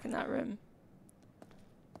going back in that room.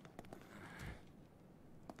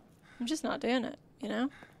 I'm just not doing it, you know?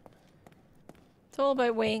 It's all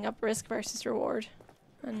about weighing up risk versus reward.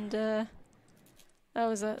 And that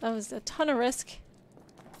was a ton of risk.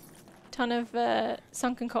 Ton of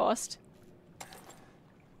sunken cost.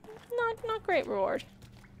 Not great reward.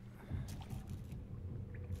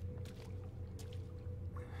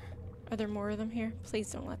 Are there more of them here?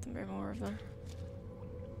 Please don't let them be more of them.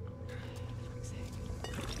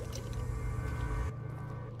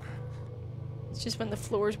 It's just when the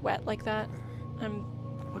floor's wet like that.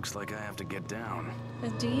 Looks like I have to get down.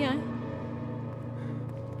 Do ya?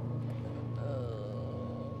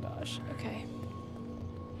 Oh gosh. Okay.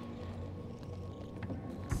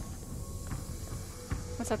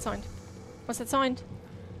 What's that sound? What's that sound?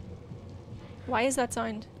 Why is that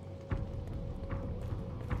sound?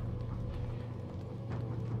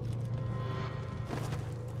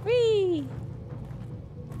 Whee!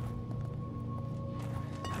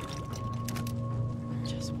 I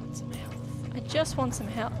just want some health. I just want some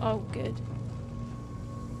health. Oh, good.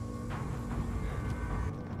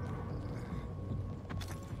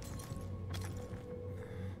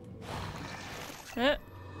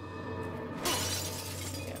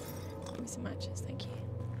 Give me some matches, thank you.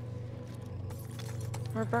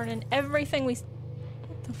 We're burning everything we...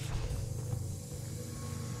 What the f...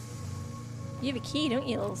 You have a key, don't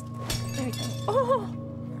you, little... There we go. Oh!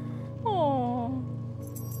 Oh!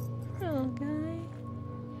 Little guy.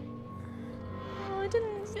 Oh, I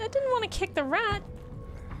didn't want to kick the rat.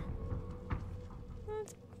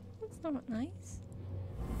 That's not nice.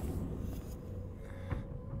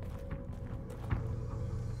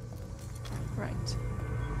 Right.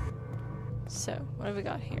 So, what have we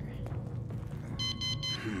got here?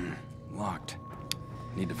 Locked.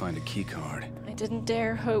 Need to find a key card. I didn't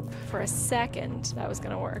dare hope for a second that was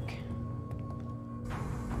gonna work.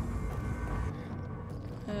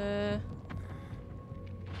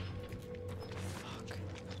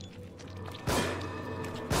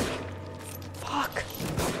 Fuck.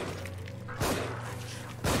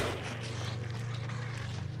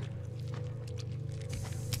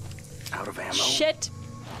 Out of ammo. Shit.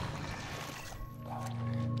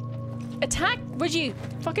 Attack, would you?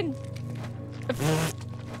 Fucking.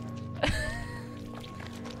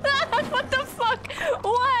 What the fuck?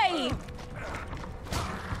 Why?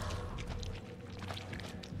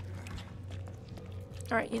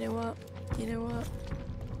 Alright, you know what? You know what?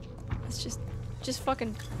 Let's just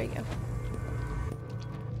fucking. There you go.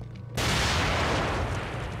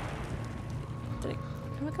 Did it?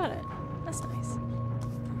 Oh, I got it. That's nice.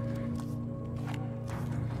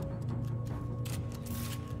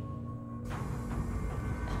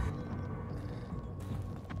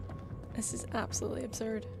 This is absolutely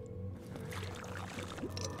absurd.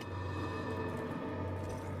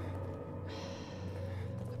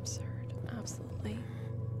 Absurd. Absolutely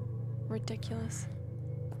ridiculous.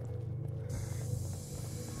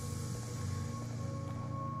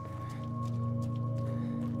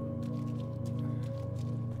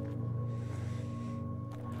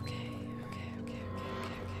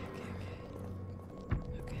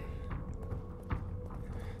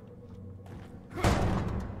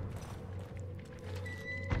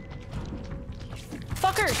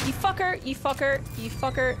 You fucker, you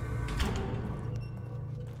fucker.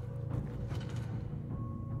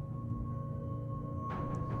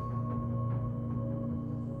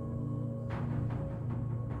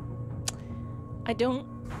 I don't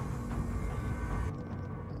want.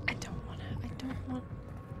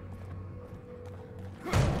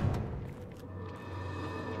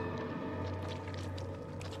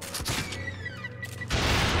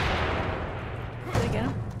 Did I get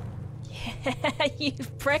him? Yeah, you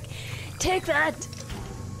prick. Take that!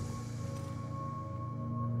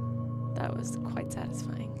 That was quite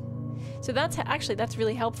satisfying. So that's actually, that's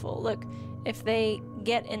really helpful. Look, if they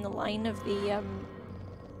get in the line of the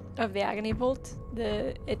agony bolt,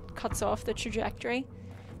 it cuts off the trajectory.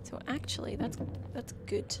 So actually, that's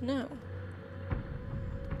good to know.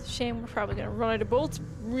 It's a shame we're probably gonna run out of bolts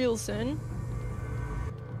real soon.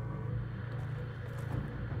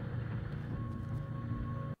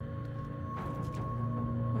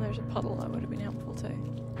 There's a puddle, that would have been helpful too.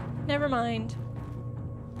 Never mind.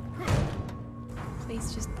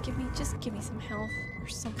 Please just give me some health or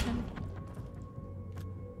something.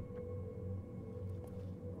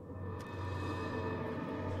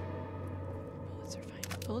 Bullets are fine.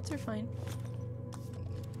 Bullets are fine.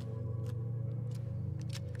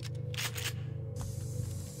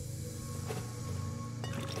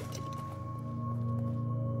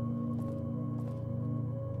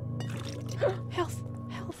 Health!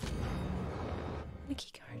 A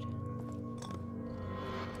key card.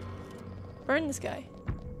 Burn this guy.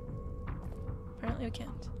 Apparently we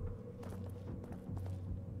can't.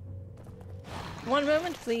 One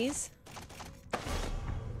moment, please.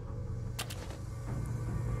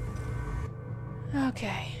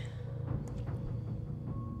 Okay.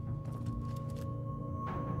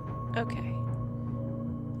 Okay.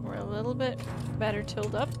 We're a little bit better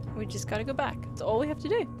tooled up. We just gotta go back. That's all we have to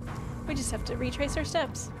do. We just have to retrace our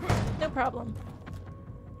steps. No problem.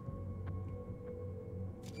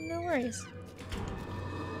 No worries.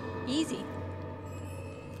 Easy.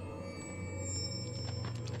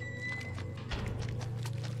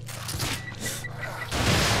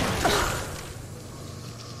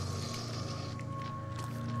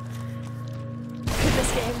 Could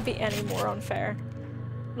this game be any more unfair?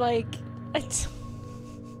 Like,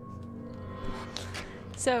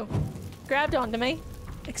 so, grabbed onto me,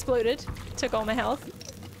 exploded, took all my health.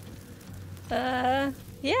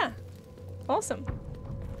 Yeah. Awesome.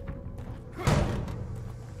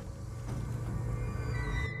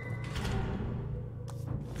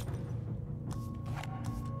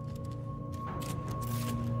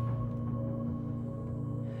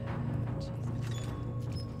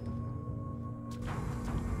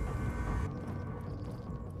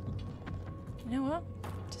 You know what?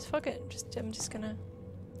 Just fuck it. I'm just gonna...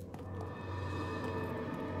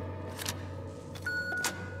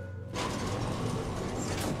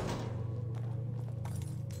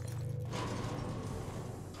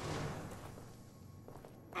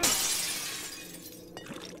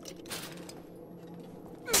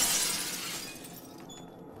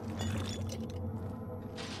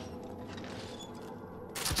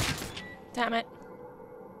 Damn it.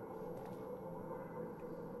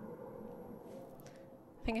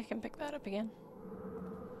 I think I can pick that up again.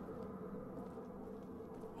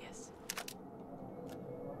 Yes.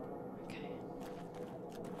 Okay.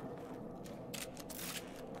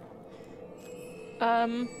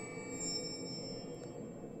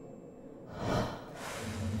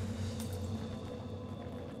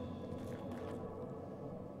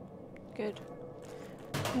 Good.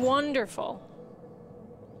 Wonderful.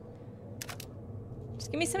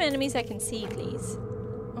 Just give me some enemies I can see, please.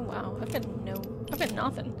 Oh wow, I've got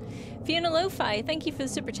nothing. Fiona Lo-Fi, thank you for the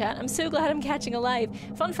super chat. I'm so glad I'm catching alive.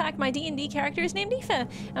 Fun fact, my D&D character is named Aoife,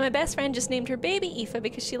 and my best friend just named her baby Aoife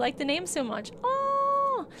because she liked the name so much.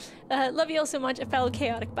 Oh, love you all so much. A fellow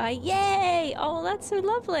chaotic bye. Yay! Oh, that's so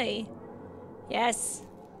lovely. Yes.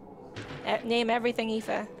 Name everything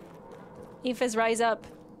Aoife. Aoife's rise up.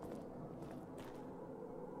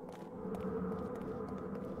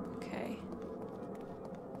 Okay.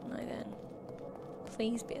 Now then.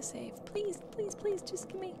 Please be a save. Please, please, please, just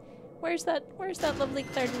give me... Where's that lovely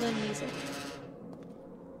Claire de Lune music?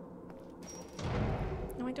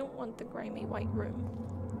 No, I don't want the grimy white room.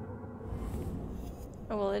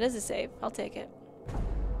 Oh, well, it is a save. I'll take it.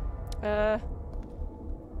 Hello.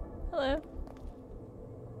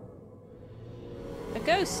 A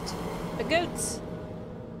ghost. A goat.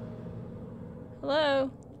 Hello.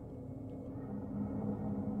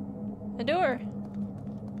 A door.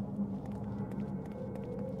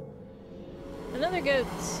 Another goat.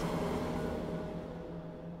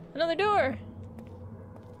 Another door.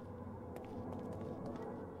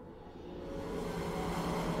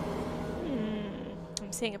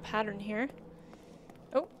 I'm seeing a pattern here.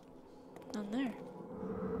 Oh, none there.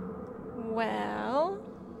 Well.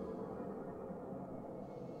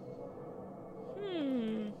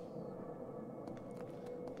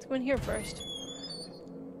 Let's go in here first.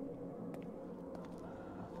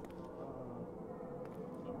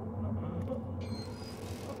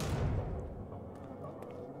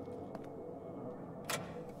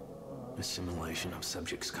 Assimilation of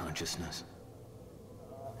subject's consciousness.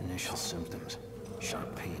 Initial symptoms: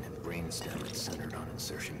 sharp pain and brainstem centered on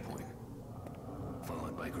insertion point,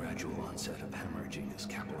 followed by gradual onset of hemorrhaging as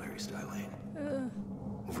capillaries dilate.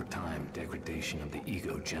 Over time, degradation of the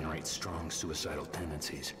ego generates strong suicidal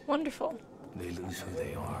tendencies. Wonderful. They lose who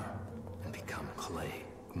they are and become clay,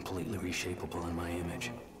 completely reshapeable in my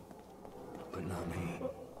image. But not me.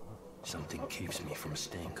 Something keeps me from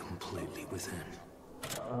staying completely within.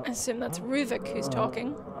 I assume that's Ruvik who's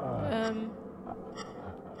talking.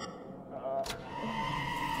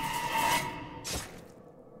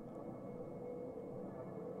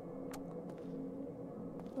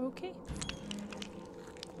 Okay.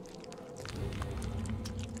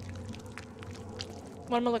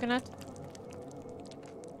 What am I looking at?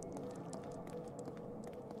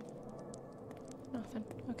 Nothing.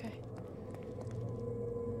 Okay.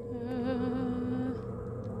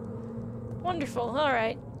 Wonderful. All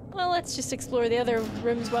right. Well, let's just explore the other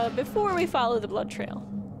rooms before we follow the blood trail.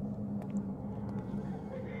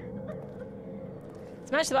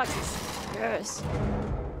 Smash the boxes. Yes.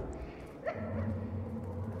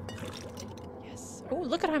 Yes. Oh,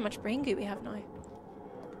 look at how much brain goo we have now. I'm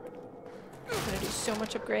gonna do so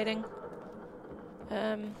much upgrading.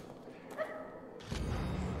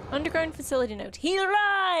 Underground facility note. He'll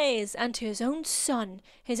rise! And to his own son,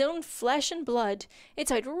 his own flesh and blood.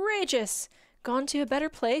 It's outrageous. Gone to a better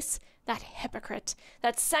place? That hypocrite.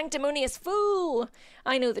 That sanctimonious fool!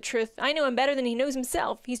 I know the truth. I know him better than he knows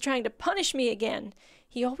himself. He's trying to punish me again.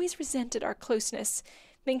 He always resented our closeness.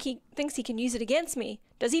 Thinks he can use it against me.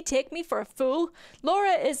 Does he take me for a fool?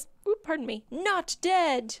 Laura is... Ooh, pardon me. Not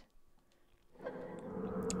dead.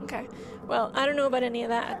 Okay. Well, I don't know about any of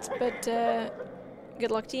that, but,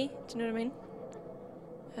 good luck to you. Do you know what I mean?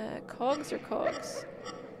 Cogs or cogs?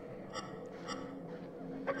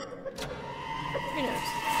 Who knows?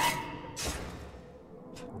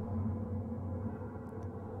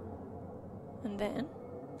 And then...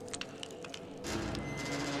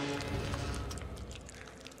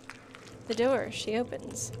 the door, she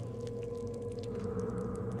opens.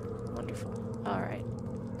 Wonderful. Alright.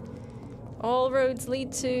 All roads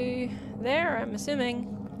lead to there, I'm assuming.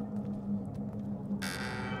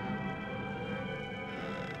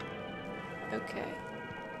 Okay.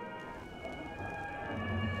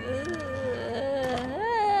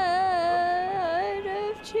 Out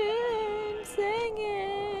of tune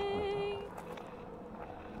singing.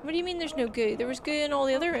 What do you mean there's no goo? There was goo in all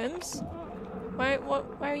the other rooms. Why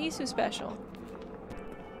are you so special?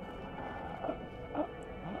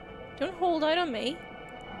 Don't hold out on me.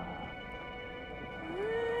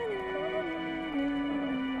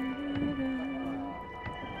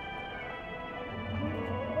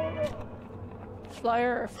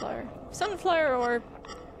 Flyer or flower? Sunflower or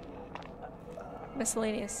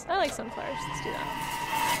miscellaneous? I like sunflowers. Let's do that.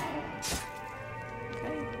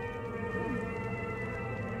 Okay.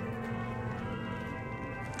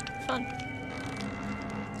 fun.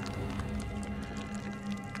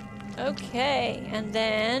 Okay, and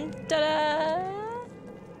then ta-da!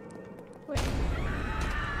 Wait.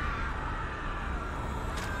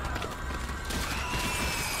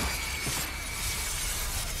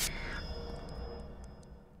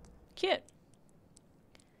 Cute.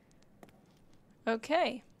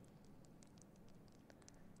 Okay.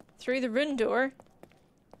 Through the rune door.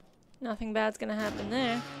 Nothing bad's gonna happen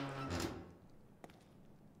there.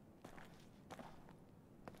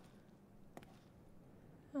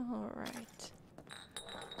 Alright.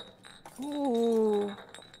 Ooh.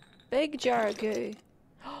 Big jar of goo.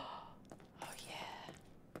 Oh yeah.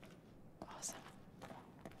 Awesome.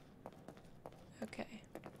 Okay.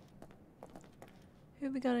 Who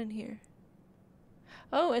we got in here?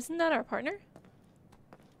 Oh, isn't that our partner?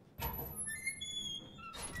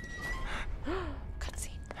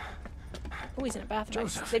 Cutscene. Oh, he's in a bathroom.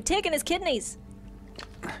 They've taken his kidneys.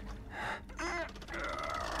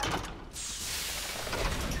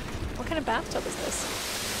 What kind of bathtub is this?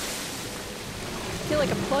 I feel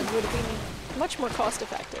like a plug would have been much more cost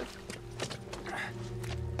effective.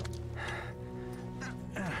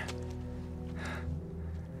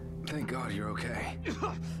 Thank God you're okay.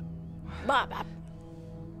 Bob.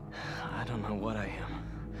 I don't know what I am,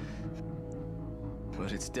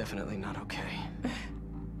 but it's definitely not okay.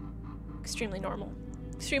 Extremely normal.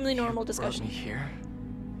 Extremely normal discussion. Brought me here?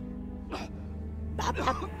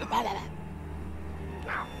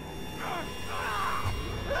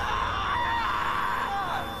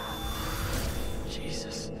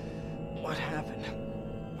 Jesus, what happened?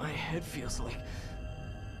 My head feels like...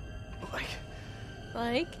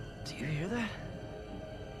 Like? Do you hear that?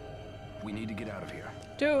 We need to get out of here.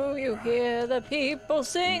 Do you hear the people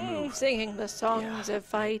sing, singing the songs of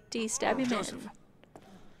fighty, stabby men?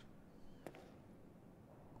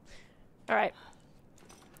 Alright.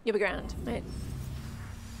 You'll be grand, mate.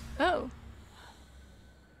 Oh.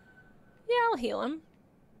 Yeah, I'll heal him.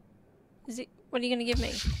 Is he... What are you gonna give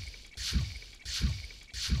me?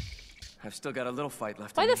 I've still got a little fight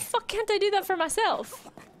left. Why the fuck can't I do that for myself?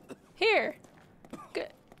 Here.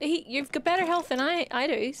 You've got better health than I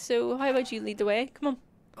do, so how about you lead the way? Come on.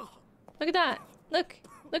 Look at that. Look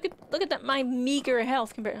at that, my meager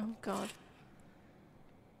health compared. Oh god.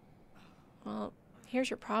 Well, here's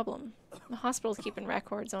your problem. The hospital's keeping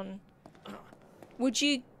records on... Would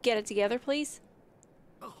you get it together, please?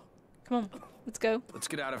 Come on, let's go. Let's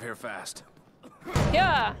get out of here fast.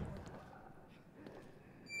 Yeah!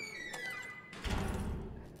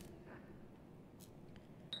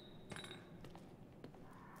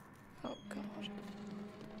 Oh god.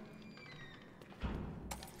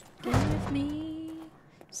 Give me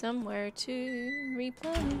somewhere to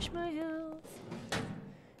replenish my health.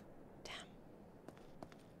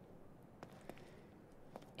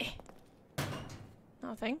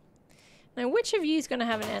 Nothing. Now, which of you is going to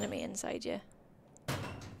have an enemy inside you?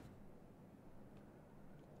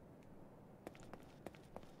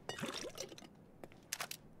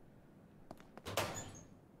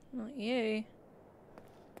 Not you.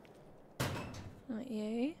 Not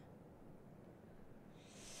you.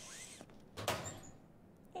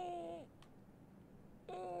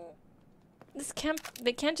 This can't...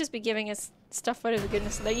 They can't just be giving us stuff out of the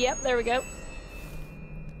goodness of their... Yep, there we go.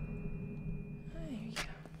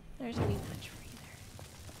 There's a wee punch for you there.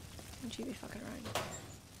 Don't you be fucking around.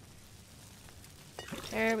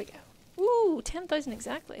 There we go. Ooh, 10,000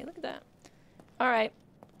 exactly. Look at that. Alright.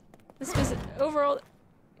 This was overall...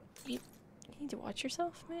 You need to watch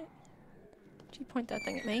yourself, mate. Did you point that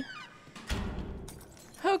thing at me?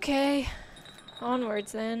 Okay.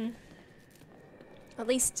 Onwards then. At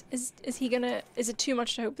least, is he gonna... Is it too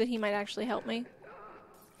much to hope that he might actually help me?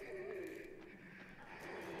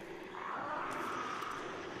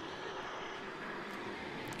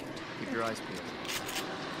 Keep your eyes peeled.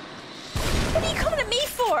 What are you coming at me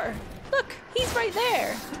for? Look, he's right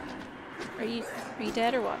there. Are you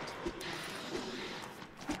dead or what?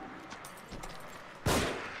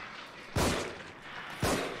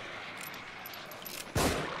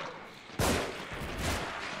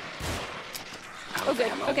 Oh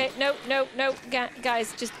good. Okay, no.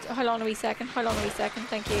 Guys, just hold on a wee second. Hold on a wee second.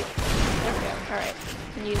 Thank you. There we go. Alright.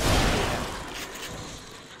 Can use that.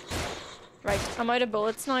 Right, I'm out of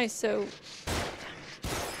bullets now, so...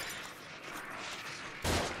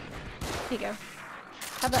 Here you go.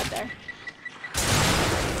 Have that there.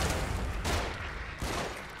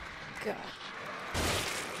 God.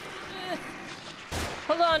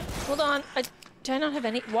 Hold on. Do I not have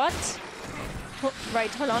any... What? Right,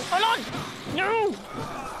 hold on. No!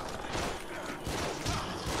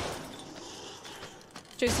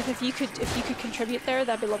 Joseph, if you could contribute there,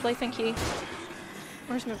 that'd be lovely. Thank you.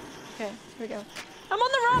 Where's my? Okay, here we go. I'm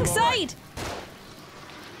on the wrong side.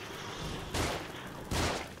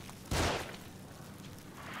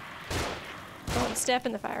 Go on, step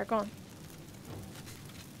in the fire. Go on.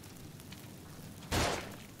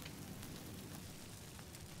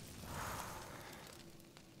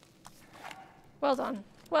 Well done.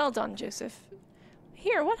 Well done, Joseph.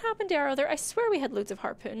 Here, what happened to our other... I swear we had loads of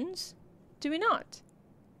harpoons. Do we not?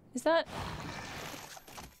 Is that...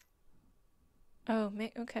 Oh,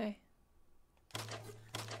 okay.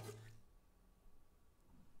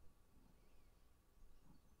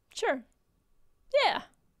 Sure. Yeah.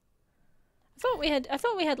 I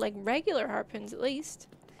thought we had like regular harpoons at least.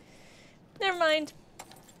 Never mind.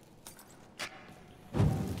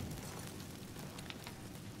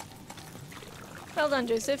 Well done,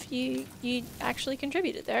 Joseph. You actually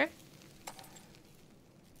contributed there.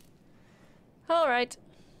 All right.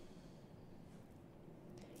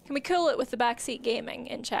 Can we cool it with the backseat gaming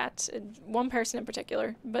in chat? One person in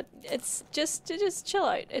particular, but it's just chill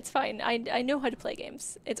out. It's fine. I know how to play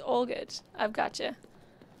games. It's all good. I've got you.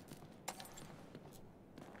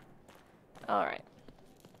 All right.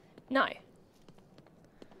 Now,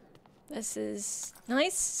 this is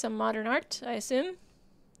nice. Some modern art, I assume.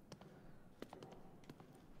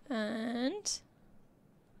 And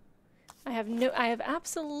I have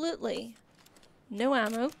absolutely no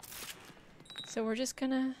ammo. So we're just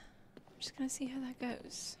gonna see how that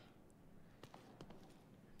goes.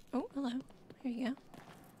 Oh, hello. Here you go.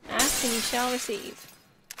 Ask and you shall receive.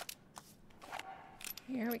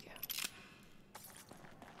 Here we go.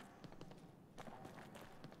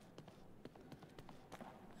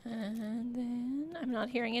 And then I'm not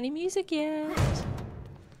hearing any music yet.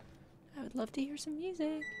 I would love to hear some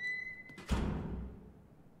music.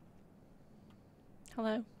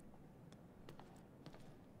 Hello.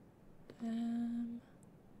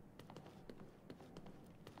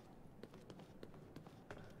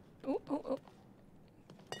 Oh.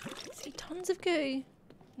 See, tons of goo.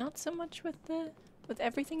 Not so much with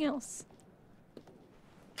everything else.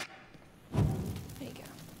 There you go.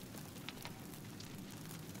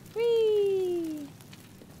 Whee!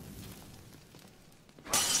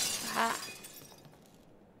 Ah.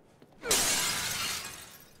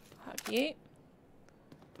 Have you?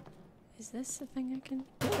 Is this the thing I can...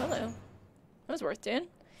 Oh, hello. That was worth doing.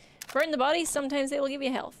 Burn the body, sometimes they will give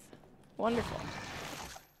you health. Wonderful.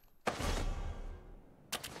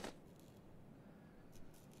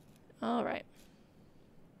 Alright.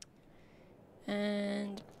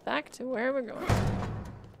 And back to where we're going.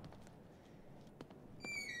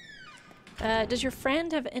 Does your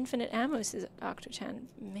friend have infinite ammo, says Octochan?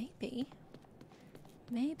 Maybe.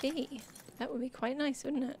 Maybe. That would be quite nice,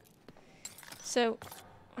 wouldn't it? So,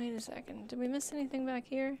 wait a second. Did we miss anything back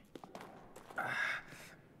here?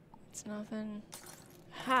 It's nothing.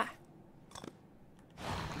 Ha!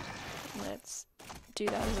 Let's do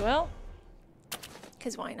that as well.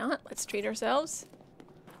 Because why not? Let's treat ourselves.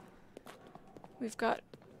 We've got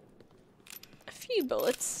a few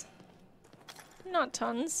bullets. Not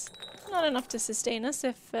tons. Not enough to sustain us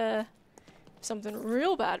if something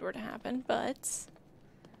real bad were to happen, but...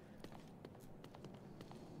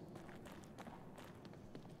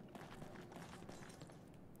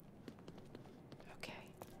 Okay.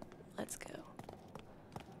 Let's go.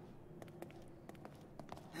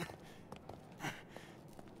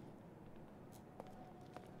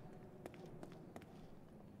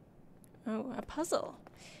 Oh, a puzzle.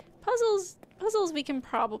 Puzzles we can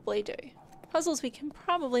probably do. Puzzles we can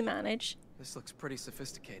probably manage. This looks pretty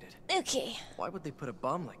sophisticated. Okay. Why would they put a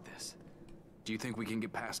bomb like this? Do you think we can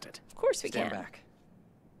get past it? Of course we can. Stand back.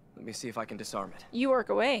 Let me see if I can disarm it. You work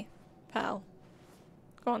away, pal.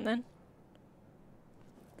 Go on then.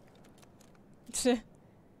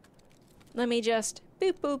 Let me just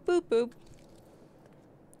boop boop boop boop.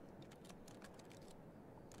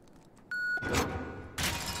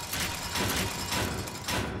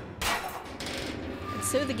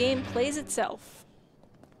 So the game plays itself.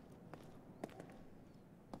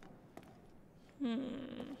 Okie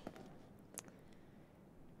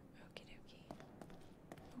dokie.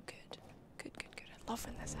 Oh, good. Good. I love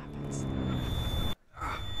when this happens.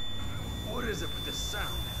 What is it with this sound?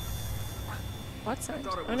 What sound?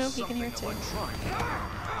 Thought it Oh was no, he can hear it something too. electronic.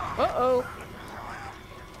 Uh-oh.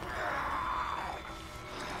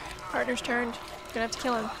 Partner's turned. Gonna have to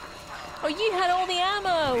kill him. Oh, you had all the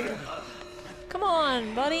ammo! Come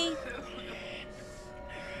on, buddy.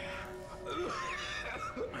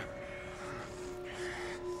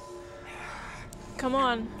 Come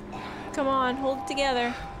on. Come on, hold it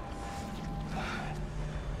together.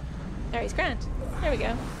 There, he's grand. There we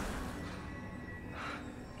go.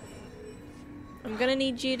 I'm gonna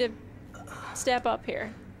need you to step up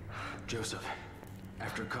here. Joseph,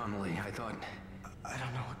 after Connolly, I thought... I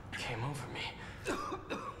don't know what came over me.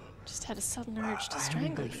 Just had a sudden urge to I haven't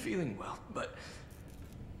strangle been you. feeling well, but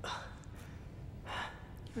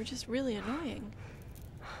You were just really annoying.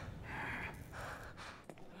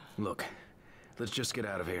 Look, let's just get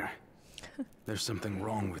out of here. There's something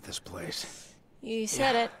wrong with this place. You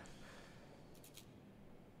said it.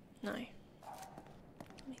 No. Anything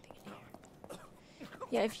in here?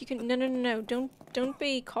 Yeah, if you can. No. Don't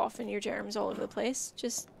be coughing your germs all over the place.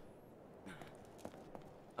 Just.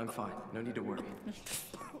 I'm fine. No need to worry.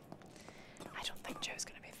 I don't think Joe's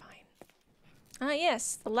gonna be fine. Ah,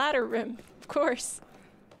 yes, the ladder room, of course.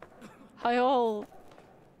 How all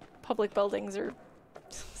public buildings are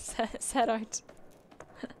set out.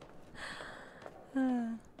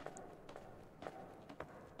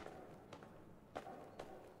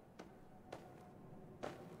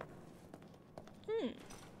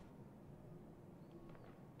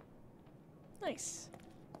 Nice.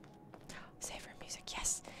 Save room music,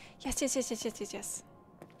 yes. Yes. Take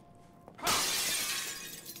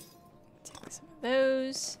some of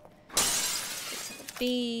those. Take some of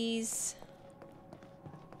these.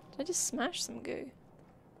 Did I just smash some goo?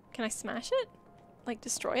 Can I smash it? Like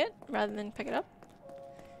destroy it rather than pick it up?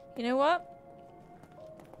 You know what?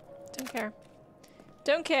 Don't care.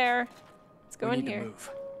 Don't care. Let's go in here.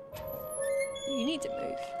 Move. You need to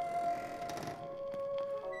move.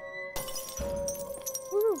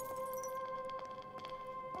 Woo.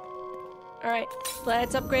 Alright,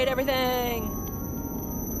 let's upgrade everything.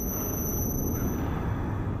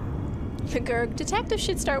 The Gurg detectives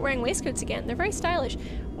should start wearing waistcoats again. They're very stylish.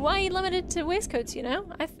 Why limit it to waistcoats, you know?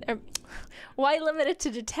 Why limit it to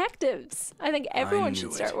detectives? I think everyone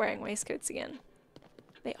should start wearing waistcoats again.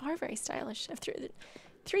 They are very stylish.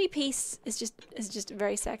 Three-piece is just a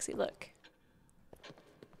very sexy look.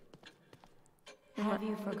 Have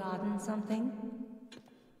you forgotten something?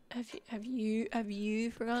 Have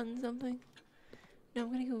you forgotten something? No,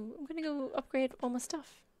 I'm gonna go upgrade all my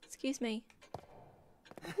stuff. Excuse me.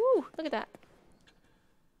 Woo, look at that.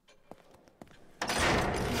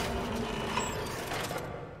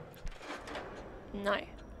 No.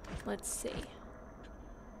 Let's see.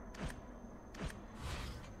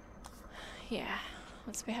 Yeah,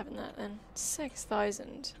 let's be having that then.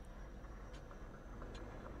 6,000.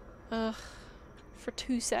 Ugh. For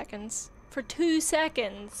 2 seconds. For 2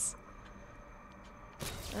 seconds!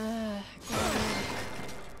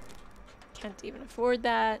 Can't even afford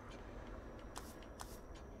that.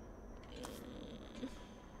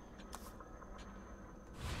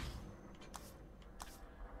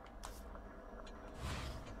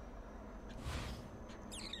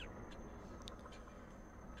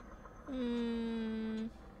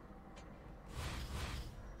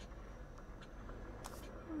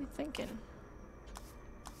 What are we thinking?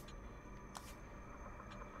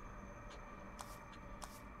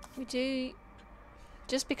 We do,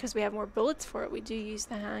 just because we have more bullets for it, we do use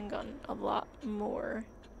the handgun a lot more.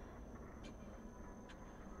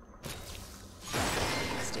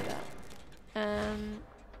 Let's do that. And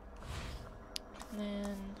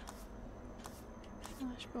then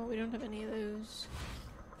flashball, we don't have any of those.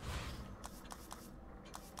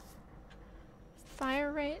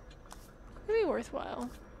 Fire rate could be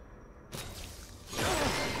worthwhile.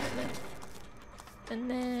 And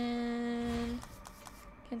then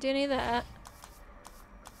can't do any of that.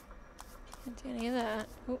 Can't do any of that.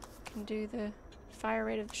 Oh, can do the fire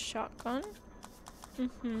rate of the shotgun.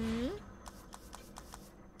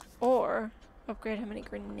 Or upgrade how many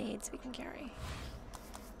grenades we can carry.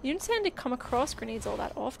 You don't tend to come across grenades all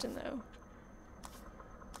that often, though.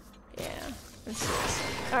 Yeah, let's do this.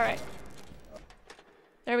 Alright.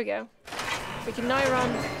 There we go. We can now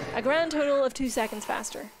run a grand total of 2 seconds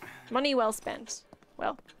faster. Money well spent.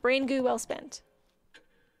 Well, brain goo well spent.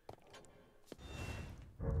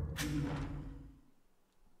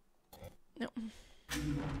 No.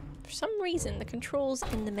 For some reason, the controls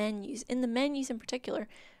in the menus in particular, are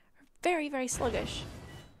very, very sluggish.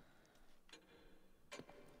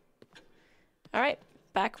 Alright,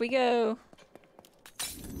 back we go.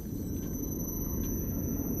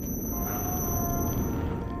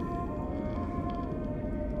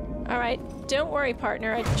 Alright, don't worry,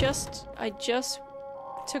 partner. I just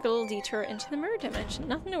took a little detour into the mirror dimension.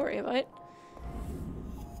 Nothing to worry about.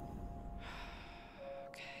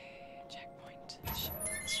 Okay, checkpoint. This should be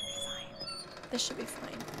fine. This should be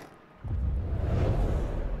fine.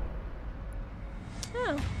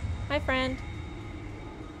 Oh, hi, friend.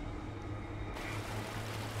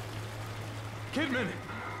 Kidman!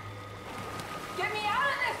 Get me out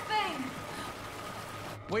of this thing!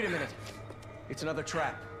 Wait a minute. It's another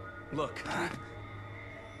trap. Look.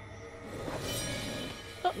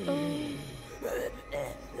 Uh-oh.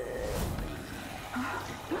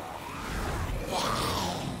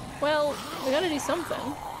 Well, we gotta do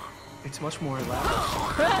something. It's much more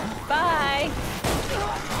elaborate. Bye!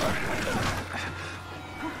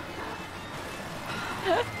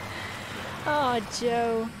 Oh,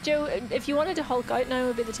 Joe. Joe, if you wanted to Hulk out, now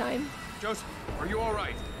would be the time. Joseph, are you all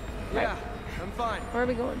right? Yeah, I'm fine. Where are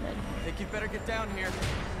we going then? I think you'd better get down here.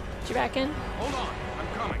 Do you reckon? Hold on, I'm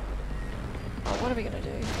coming. Oh, what are we gonna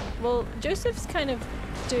do? Well, Joseph's kind of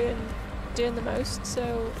doing the most,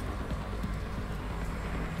 so...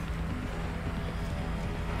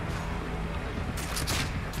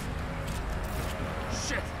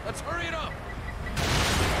 Shit, let's hurry it up.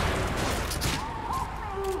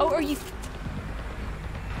 Oh, are you...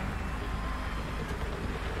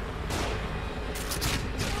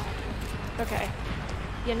 Okay.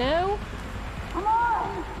 You know? Come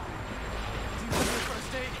on!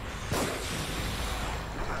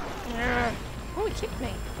 Oh, he kicked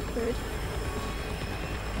me. Rude.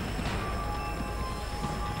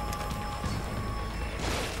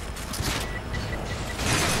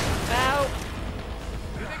 Ow!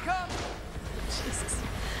 Here they come! Jesus.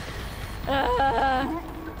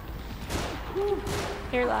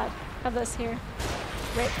 Here, lad. Have this here.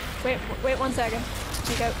 Wait 1 second.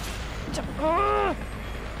 Here you go. Ah!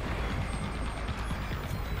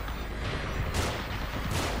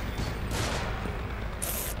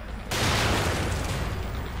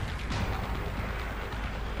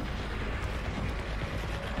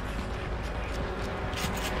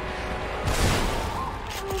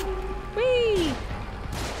 Whee!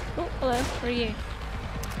 Oh, hello. Where are you?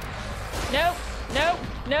 Nope. Nope.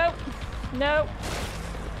 Nope. Nope.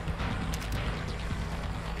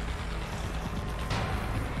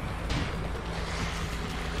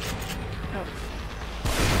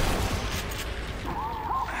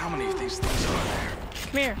 How many of these things are there?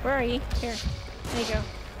 Come here. Where are you? Here. There you go.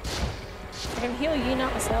 I can heal you,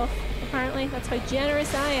 not myself. Apparently, that's how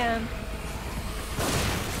generous I am.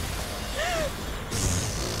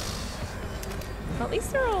 At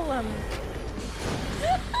least they're all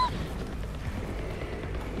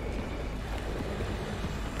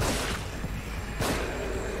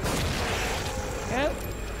Go.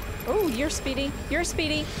 Oh, you're speedy. You're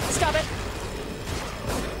speedy. Stop it.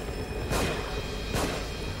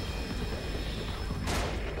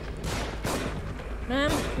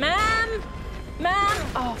 Ma'am! Ma'am! Ma'am!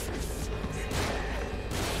 Oh, for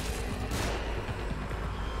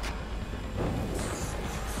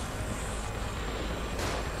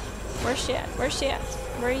Where's she at? Where's she at?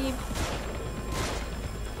 Where are you?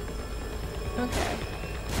 Okay.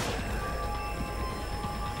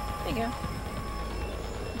 There you go.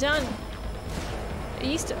 Done. It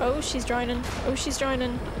used to. Oh, she's drowning. Oh, she's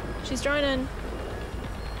drowning. She's drowning.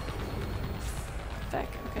 Fuck.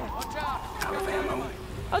 Okay. Out of ammo.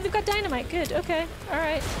 Oh, they've got dynamite. Good. Okay. All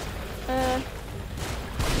right.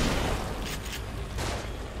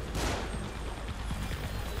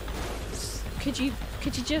 Could you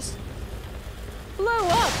just blow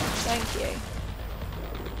up? Thank you.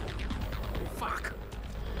 Fuck.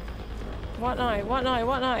 What now? What now?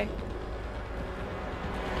 What now?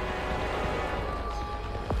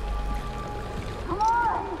 Come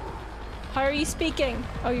on! How are you speaking?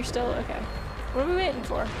 Oh, you're still okay. What are we waiting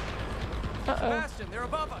for? Uh-oh. Sebastian, they're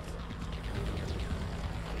above us.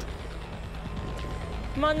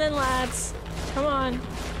 Come on then, lads. Come on.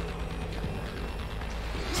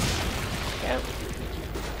 Go.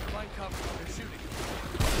 Find cover. They're shooting.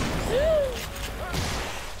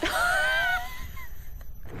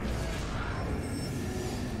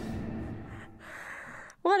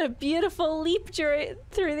 What a beautiful leap through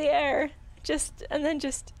the air. Just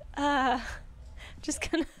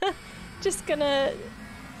gonna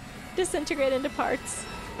disintegrate into parts.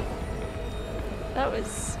 That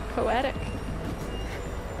was poetic.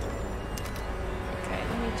 Okay,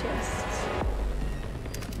 let me just.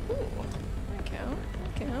 Ooh, there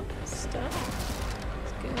we go. Stuff.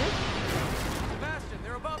 It's good. Sebastian,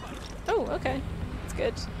 they're above us. Oh, okay. That's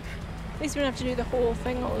good. At least we don't have to do the whole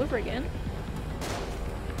thing all over again.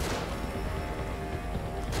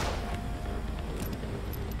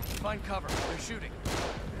 Find cover. They're shooting.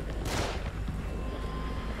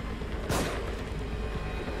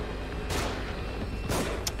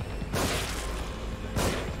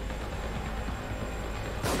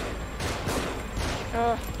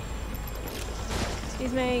 Oh.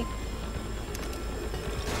 Excuse me.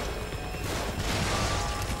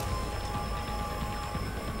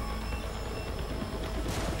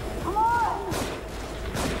 Come on!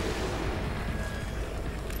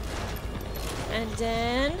 And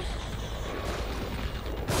then...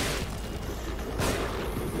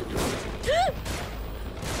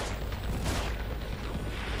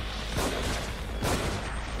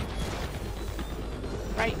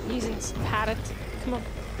 Right, using some padded. Come on.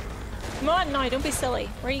 Come on now, don't be silly.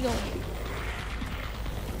 Where are you going?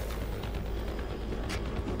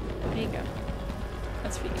 There you go.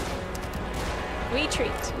 That's for you. We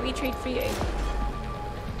treat for you.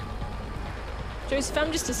 Joseph,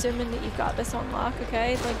 I'm just assuming that you've got this on lock,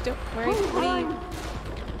 okay? Like, don't worry. What are you...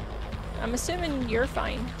 I'm assuming you're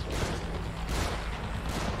fine.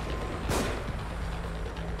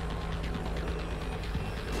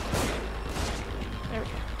 There we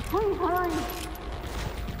go.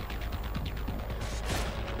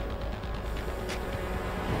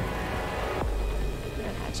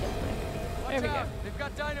 Please hurry. There we go. They've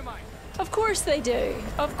got dynamite. Of course they do.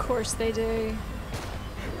 Of course they do.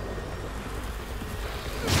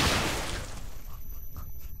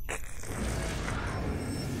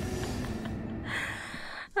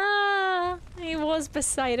 He was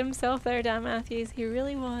beside himself there, Dan Matthews. He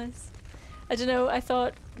really was. I don't know, I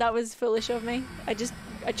thought that was foolish of me. I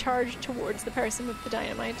charged towards the person with the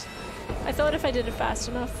dynamite. I thought if I did it fast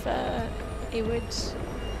enough, he wouldn't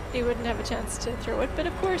have a chance to throw it, but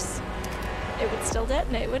of course it would still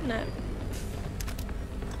detonate, wouldn't it?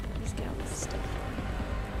 Let's get all this stuff.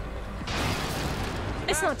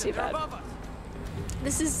 It's not too bad.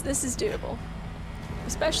 This is doable.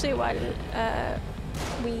 Especially while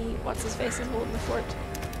what's his face is holding the fort.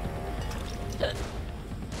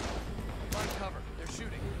 Find cover. They're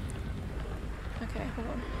shooting. Okay, hold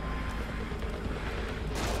on.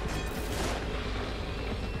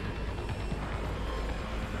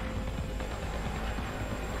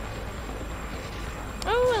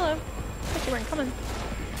 Oh, hello. Thought you weren't coming.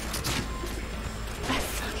 I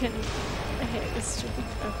hate this stupid.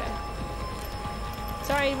 Okay.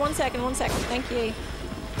 Sorry, 1 second, 1 second. Thank you.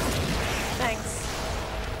 Thanks.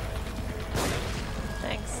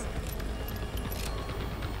 Thanks.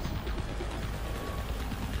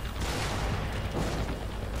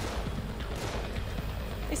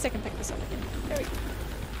 At least I can pick this up again. There we go.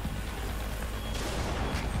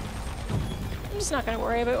 I'm just not going to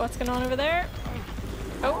worry about what's going on over there.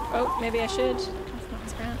 Oh, maybe I should. That's not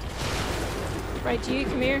as grand. Right, you,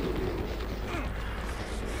 come here.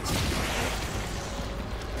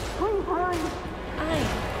 Please hurry.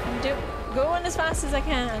 I'm going as fast as I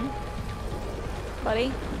can.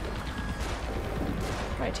 Buddy.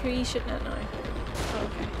 Right, who are you shooting at now? Oh,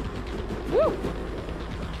 okay. Woo!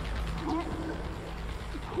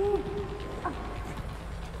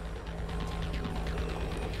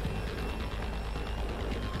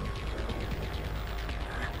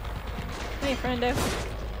 Hey, friendo.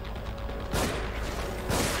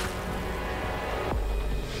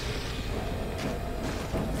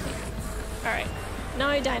 Alright,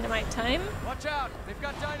 now dynamite time. Watch out! They've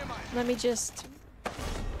got dynamite. Let me just...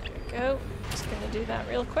 There we go. Just gonna do that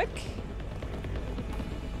real quick.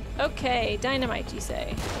 Okay, dynamite, you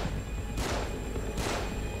say.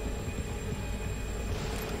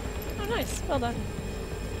 Oh, nice. Well done.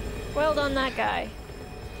 Well done, that guy.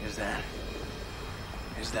 Is that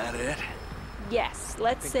it? Yes,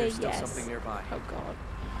 let's say There's still yes. something nearby. Oh god.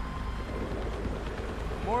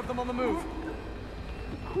 More of them on the move.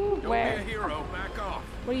 Don't Where? be a hero. Back off.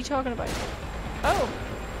 What are you talking about? Oh!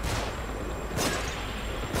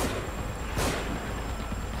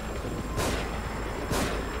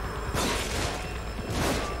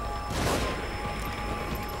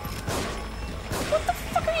 What the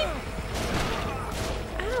fuck are you?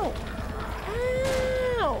 Ow!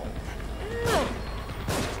 Ow! Ow!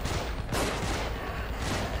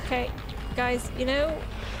 Okay, guys, you know,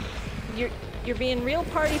 you're being real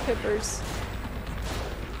party poopers.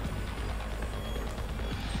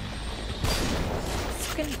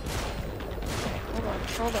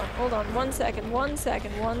 Hold on. 1 second.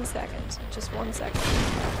 Just 1 second.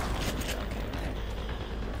 Okay.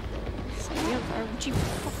 So, would you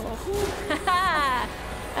fuck off?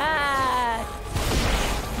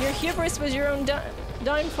 Your hubris was your own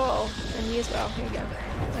downfall. And me as well. Here you go.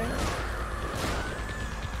 There.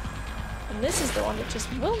 And this is the one that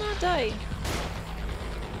just will not die.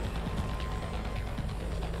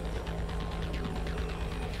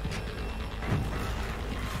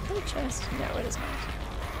 Chest? No, it is not.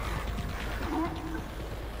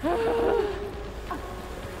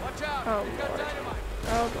 Watch out! Oh, They've got Lord. dynamite.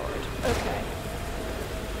 Oh lord. Okay.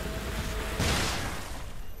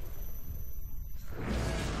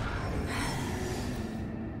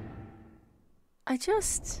 I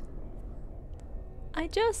just...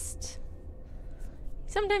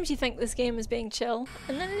 Sometimes you think this game is being chill,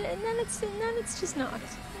 and then it's just not.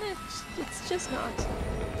 It's just not.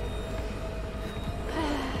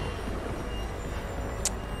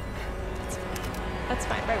 That's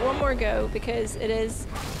fine. Right, one more go because it is.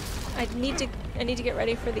 I need to get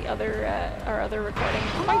ready for the other our other recording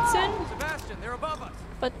quite soon. Sebastian, they're above us.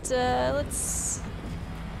 But let's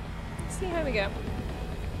see how we go.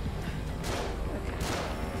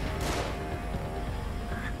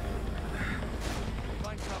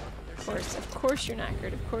 Of course you're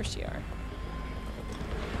knackered. Of course you are.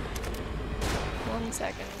 1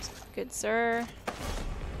 second. Good sir.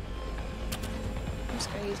 I'm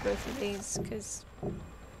just gonna use both of these because.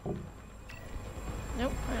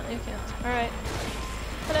 Nope, apparently I can't. Alright.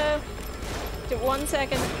 Hello. Do 1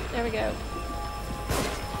 second. There we go.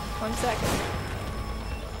 1 second.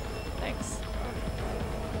 Thanks.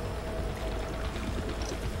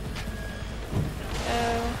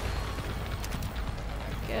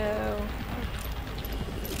 Go.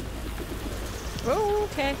 Oh,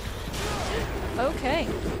 okay. Okay.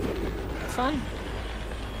 Fun.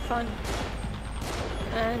 Fun.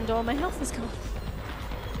 And all my health is gone.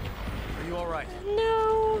 Are you alright?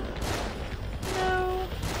 No. No.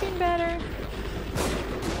 Been better.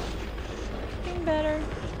 Been better.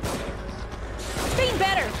 Been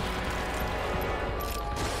better!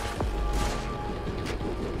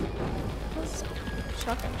 Let's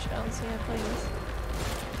shotgun shell and see how I play this.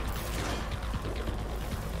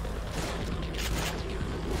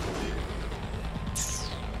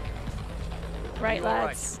 Right,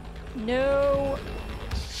 lads. No.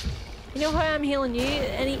 You know how I'm healing you?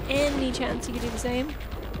 Any chance you could do the same?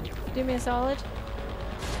 Do me a solid.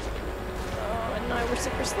 Oh, and now we're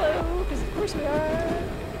super slow, because of course we are.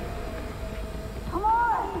 Come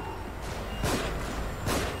on!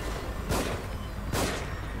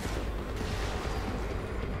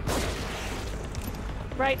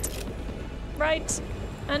 Right. Right.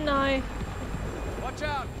 And now. Watch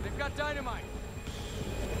out! They've got dynamite!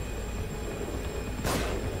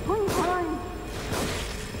 Please hurry!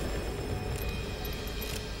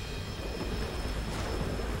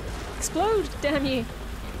 Explode, damn you!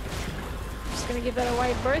 I'm just gonna give that a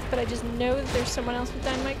wide berth, but I just know that there's someone else with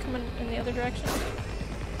dynamite coming in the other direction.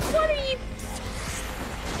 What are you?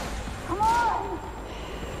 Come on!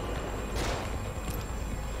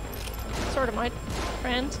 Sort of my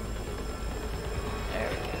friend. There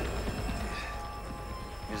we go.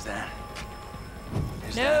 Is that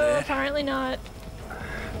No, it? apparently not.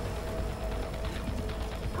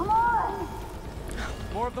 Come on!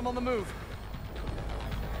 More of them on the move.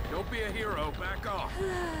 Don't be a hero. Back off.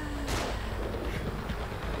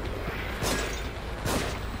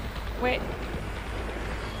 Wait.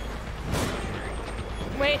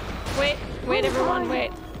 Wait, everyone,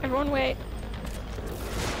 wait. Everyone, wait.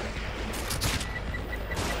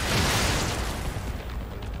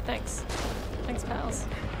 Thanks. Thanks, pals.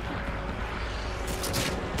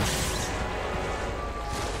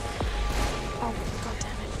 Oh, god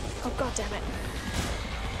damn it. Oh, god damn it.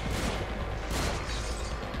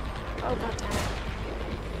 Oh, god damn it.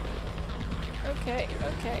 Okay.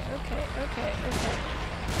 Quick.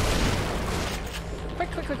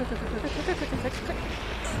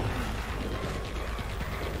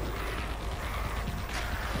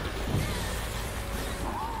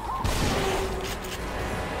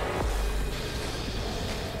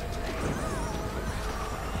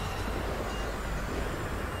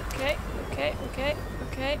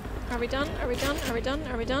 Okay. Are we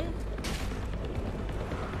done?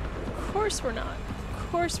 Of course we're not.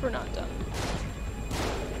 Of course we're not done.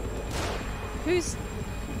 Who's...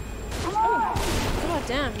 Oh, god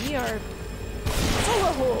damn, ye are full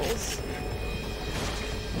of holes.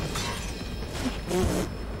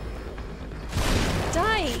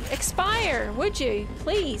 Die! Expire! Would you?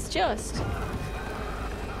 Please, just.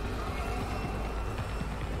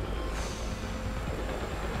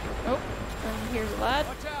 Oh, and here's a lad.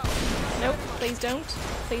 Nope, please don't.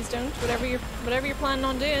 Please don't. Whatever you're planning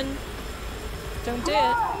on doing, don't do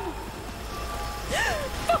it.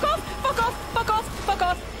 Fuck off! Fuck off! Fuck off! Fuck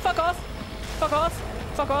off! Fuck off! Fuck off!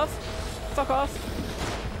 Fuck off! Fuck off!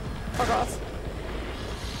 Fuck off!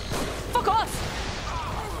 Fuck off!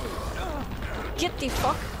 Get the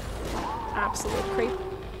fuck! Absolute creep.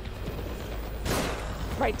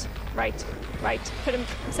 Right. Put him,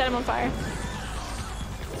 set him on fire.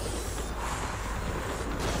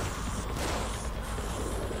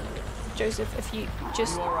 Joseph, if you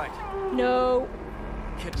just... You alright? No.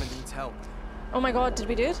 Kidman needs help. Oh my god, did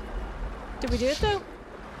we do it? Did we do it though?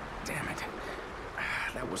 Damn it.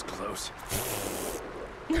 That was close.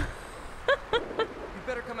 You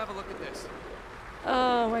better come have a look at this.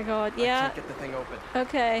 Oh my god, I yeah. can't get the thing open.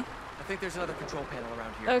 Okay. I think there's another control panel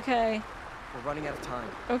around here. Okay. We're running out of time.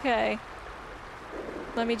 Okay.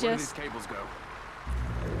 Let me Where do these just cables go?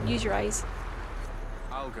 use your eyes.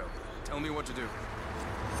 I'll go. Tell me what to do.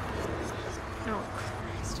 Oh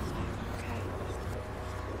Christ. Okay.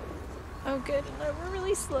 Oh good, no, we're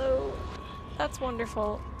really slow. That's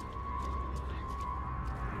wonderful.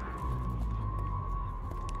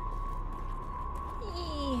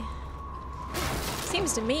 Eee.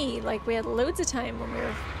 Seems to me like we had loads of time when we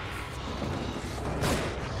were...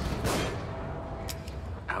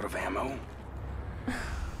 Out of ammo? Of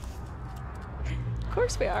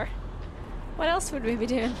course we are. What else would we be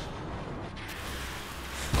doing?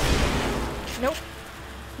 Nope.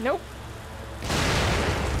 Nope.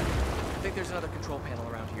 I think there's another control panel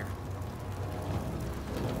around here.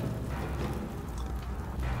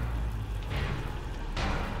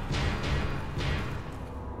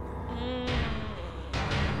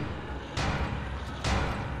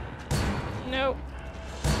 Nope.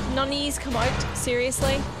 None of these come out.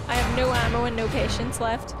 Seriously? I have no ammo and no patience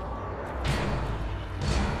left.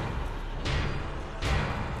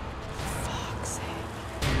 Fuck's sake.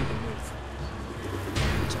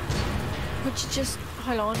 Would you just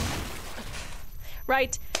hold on?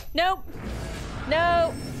 Right. Nope.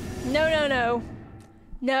 No. No, no, no.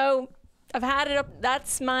 No. I've had it up.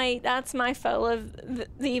 That's my fill of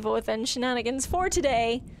the Evil Within shenanigans for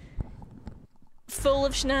today. Full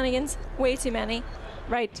of shenanigans. Way too many.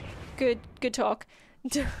 Right. Good talk.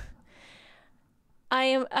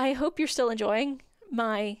 I hope you're still enjoying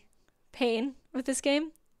my pain with this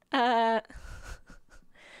game. I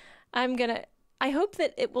hope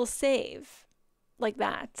that it will save like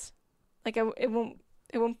that. Like it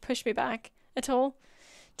won't push me back at all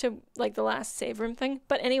to like the last save room thing.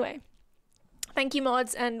 But anyway, thank you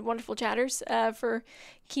mods and wonderful chatters for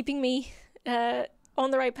keeping me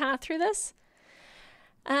on the right path through this.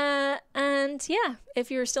 And yeah,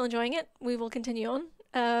 if you're still enjoying it, we will continue on.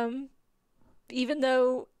 Even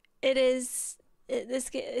though this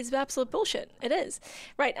is absolute bullshit. It is.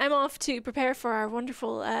 Right, I'm off to prepare for our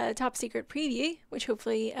wonderful top secret preview, which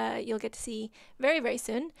hopefully you'll get to see very, very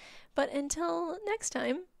soon. But until next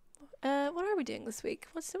time, what are we doing this week?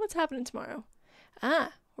 What's happening tomorrow?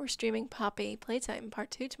 We're streaming Poppy Playtime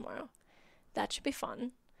Part 2 tomorrow. That should be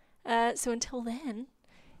fun. So until then,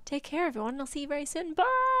 take care, everyone, and I'll see you very soon.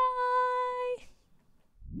 Bye!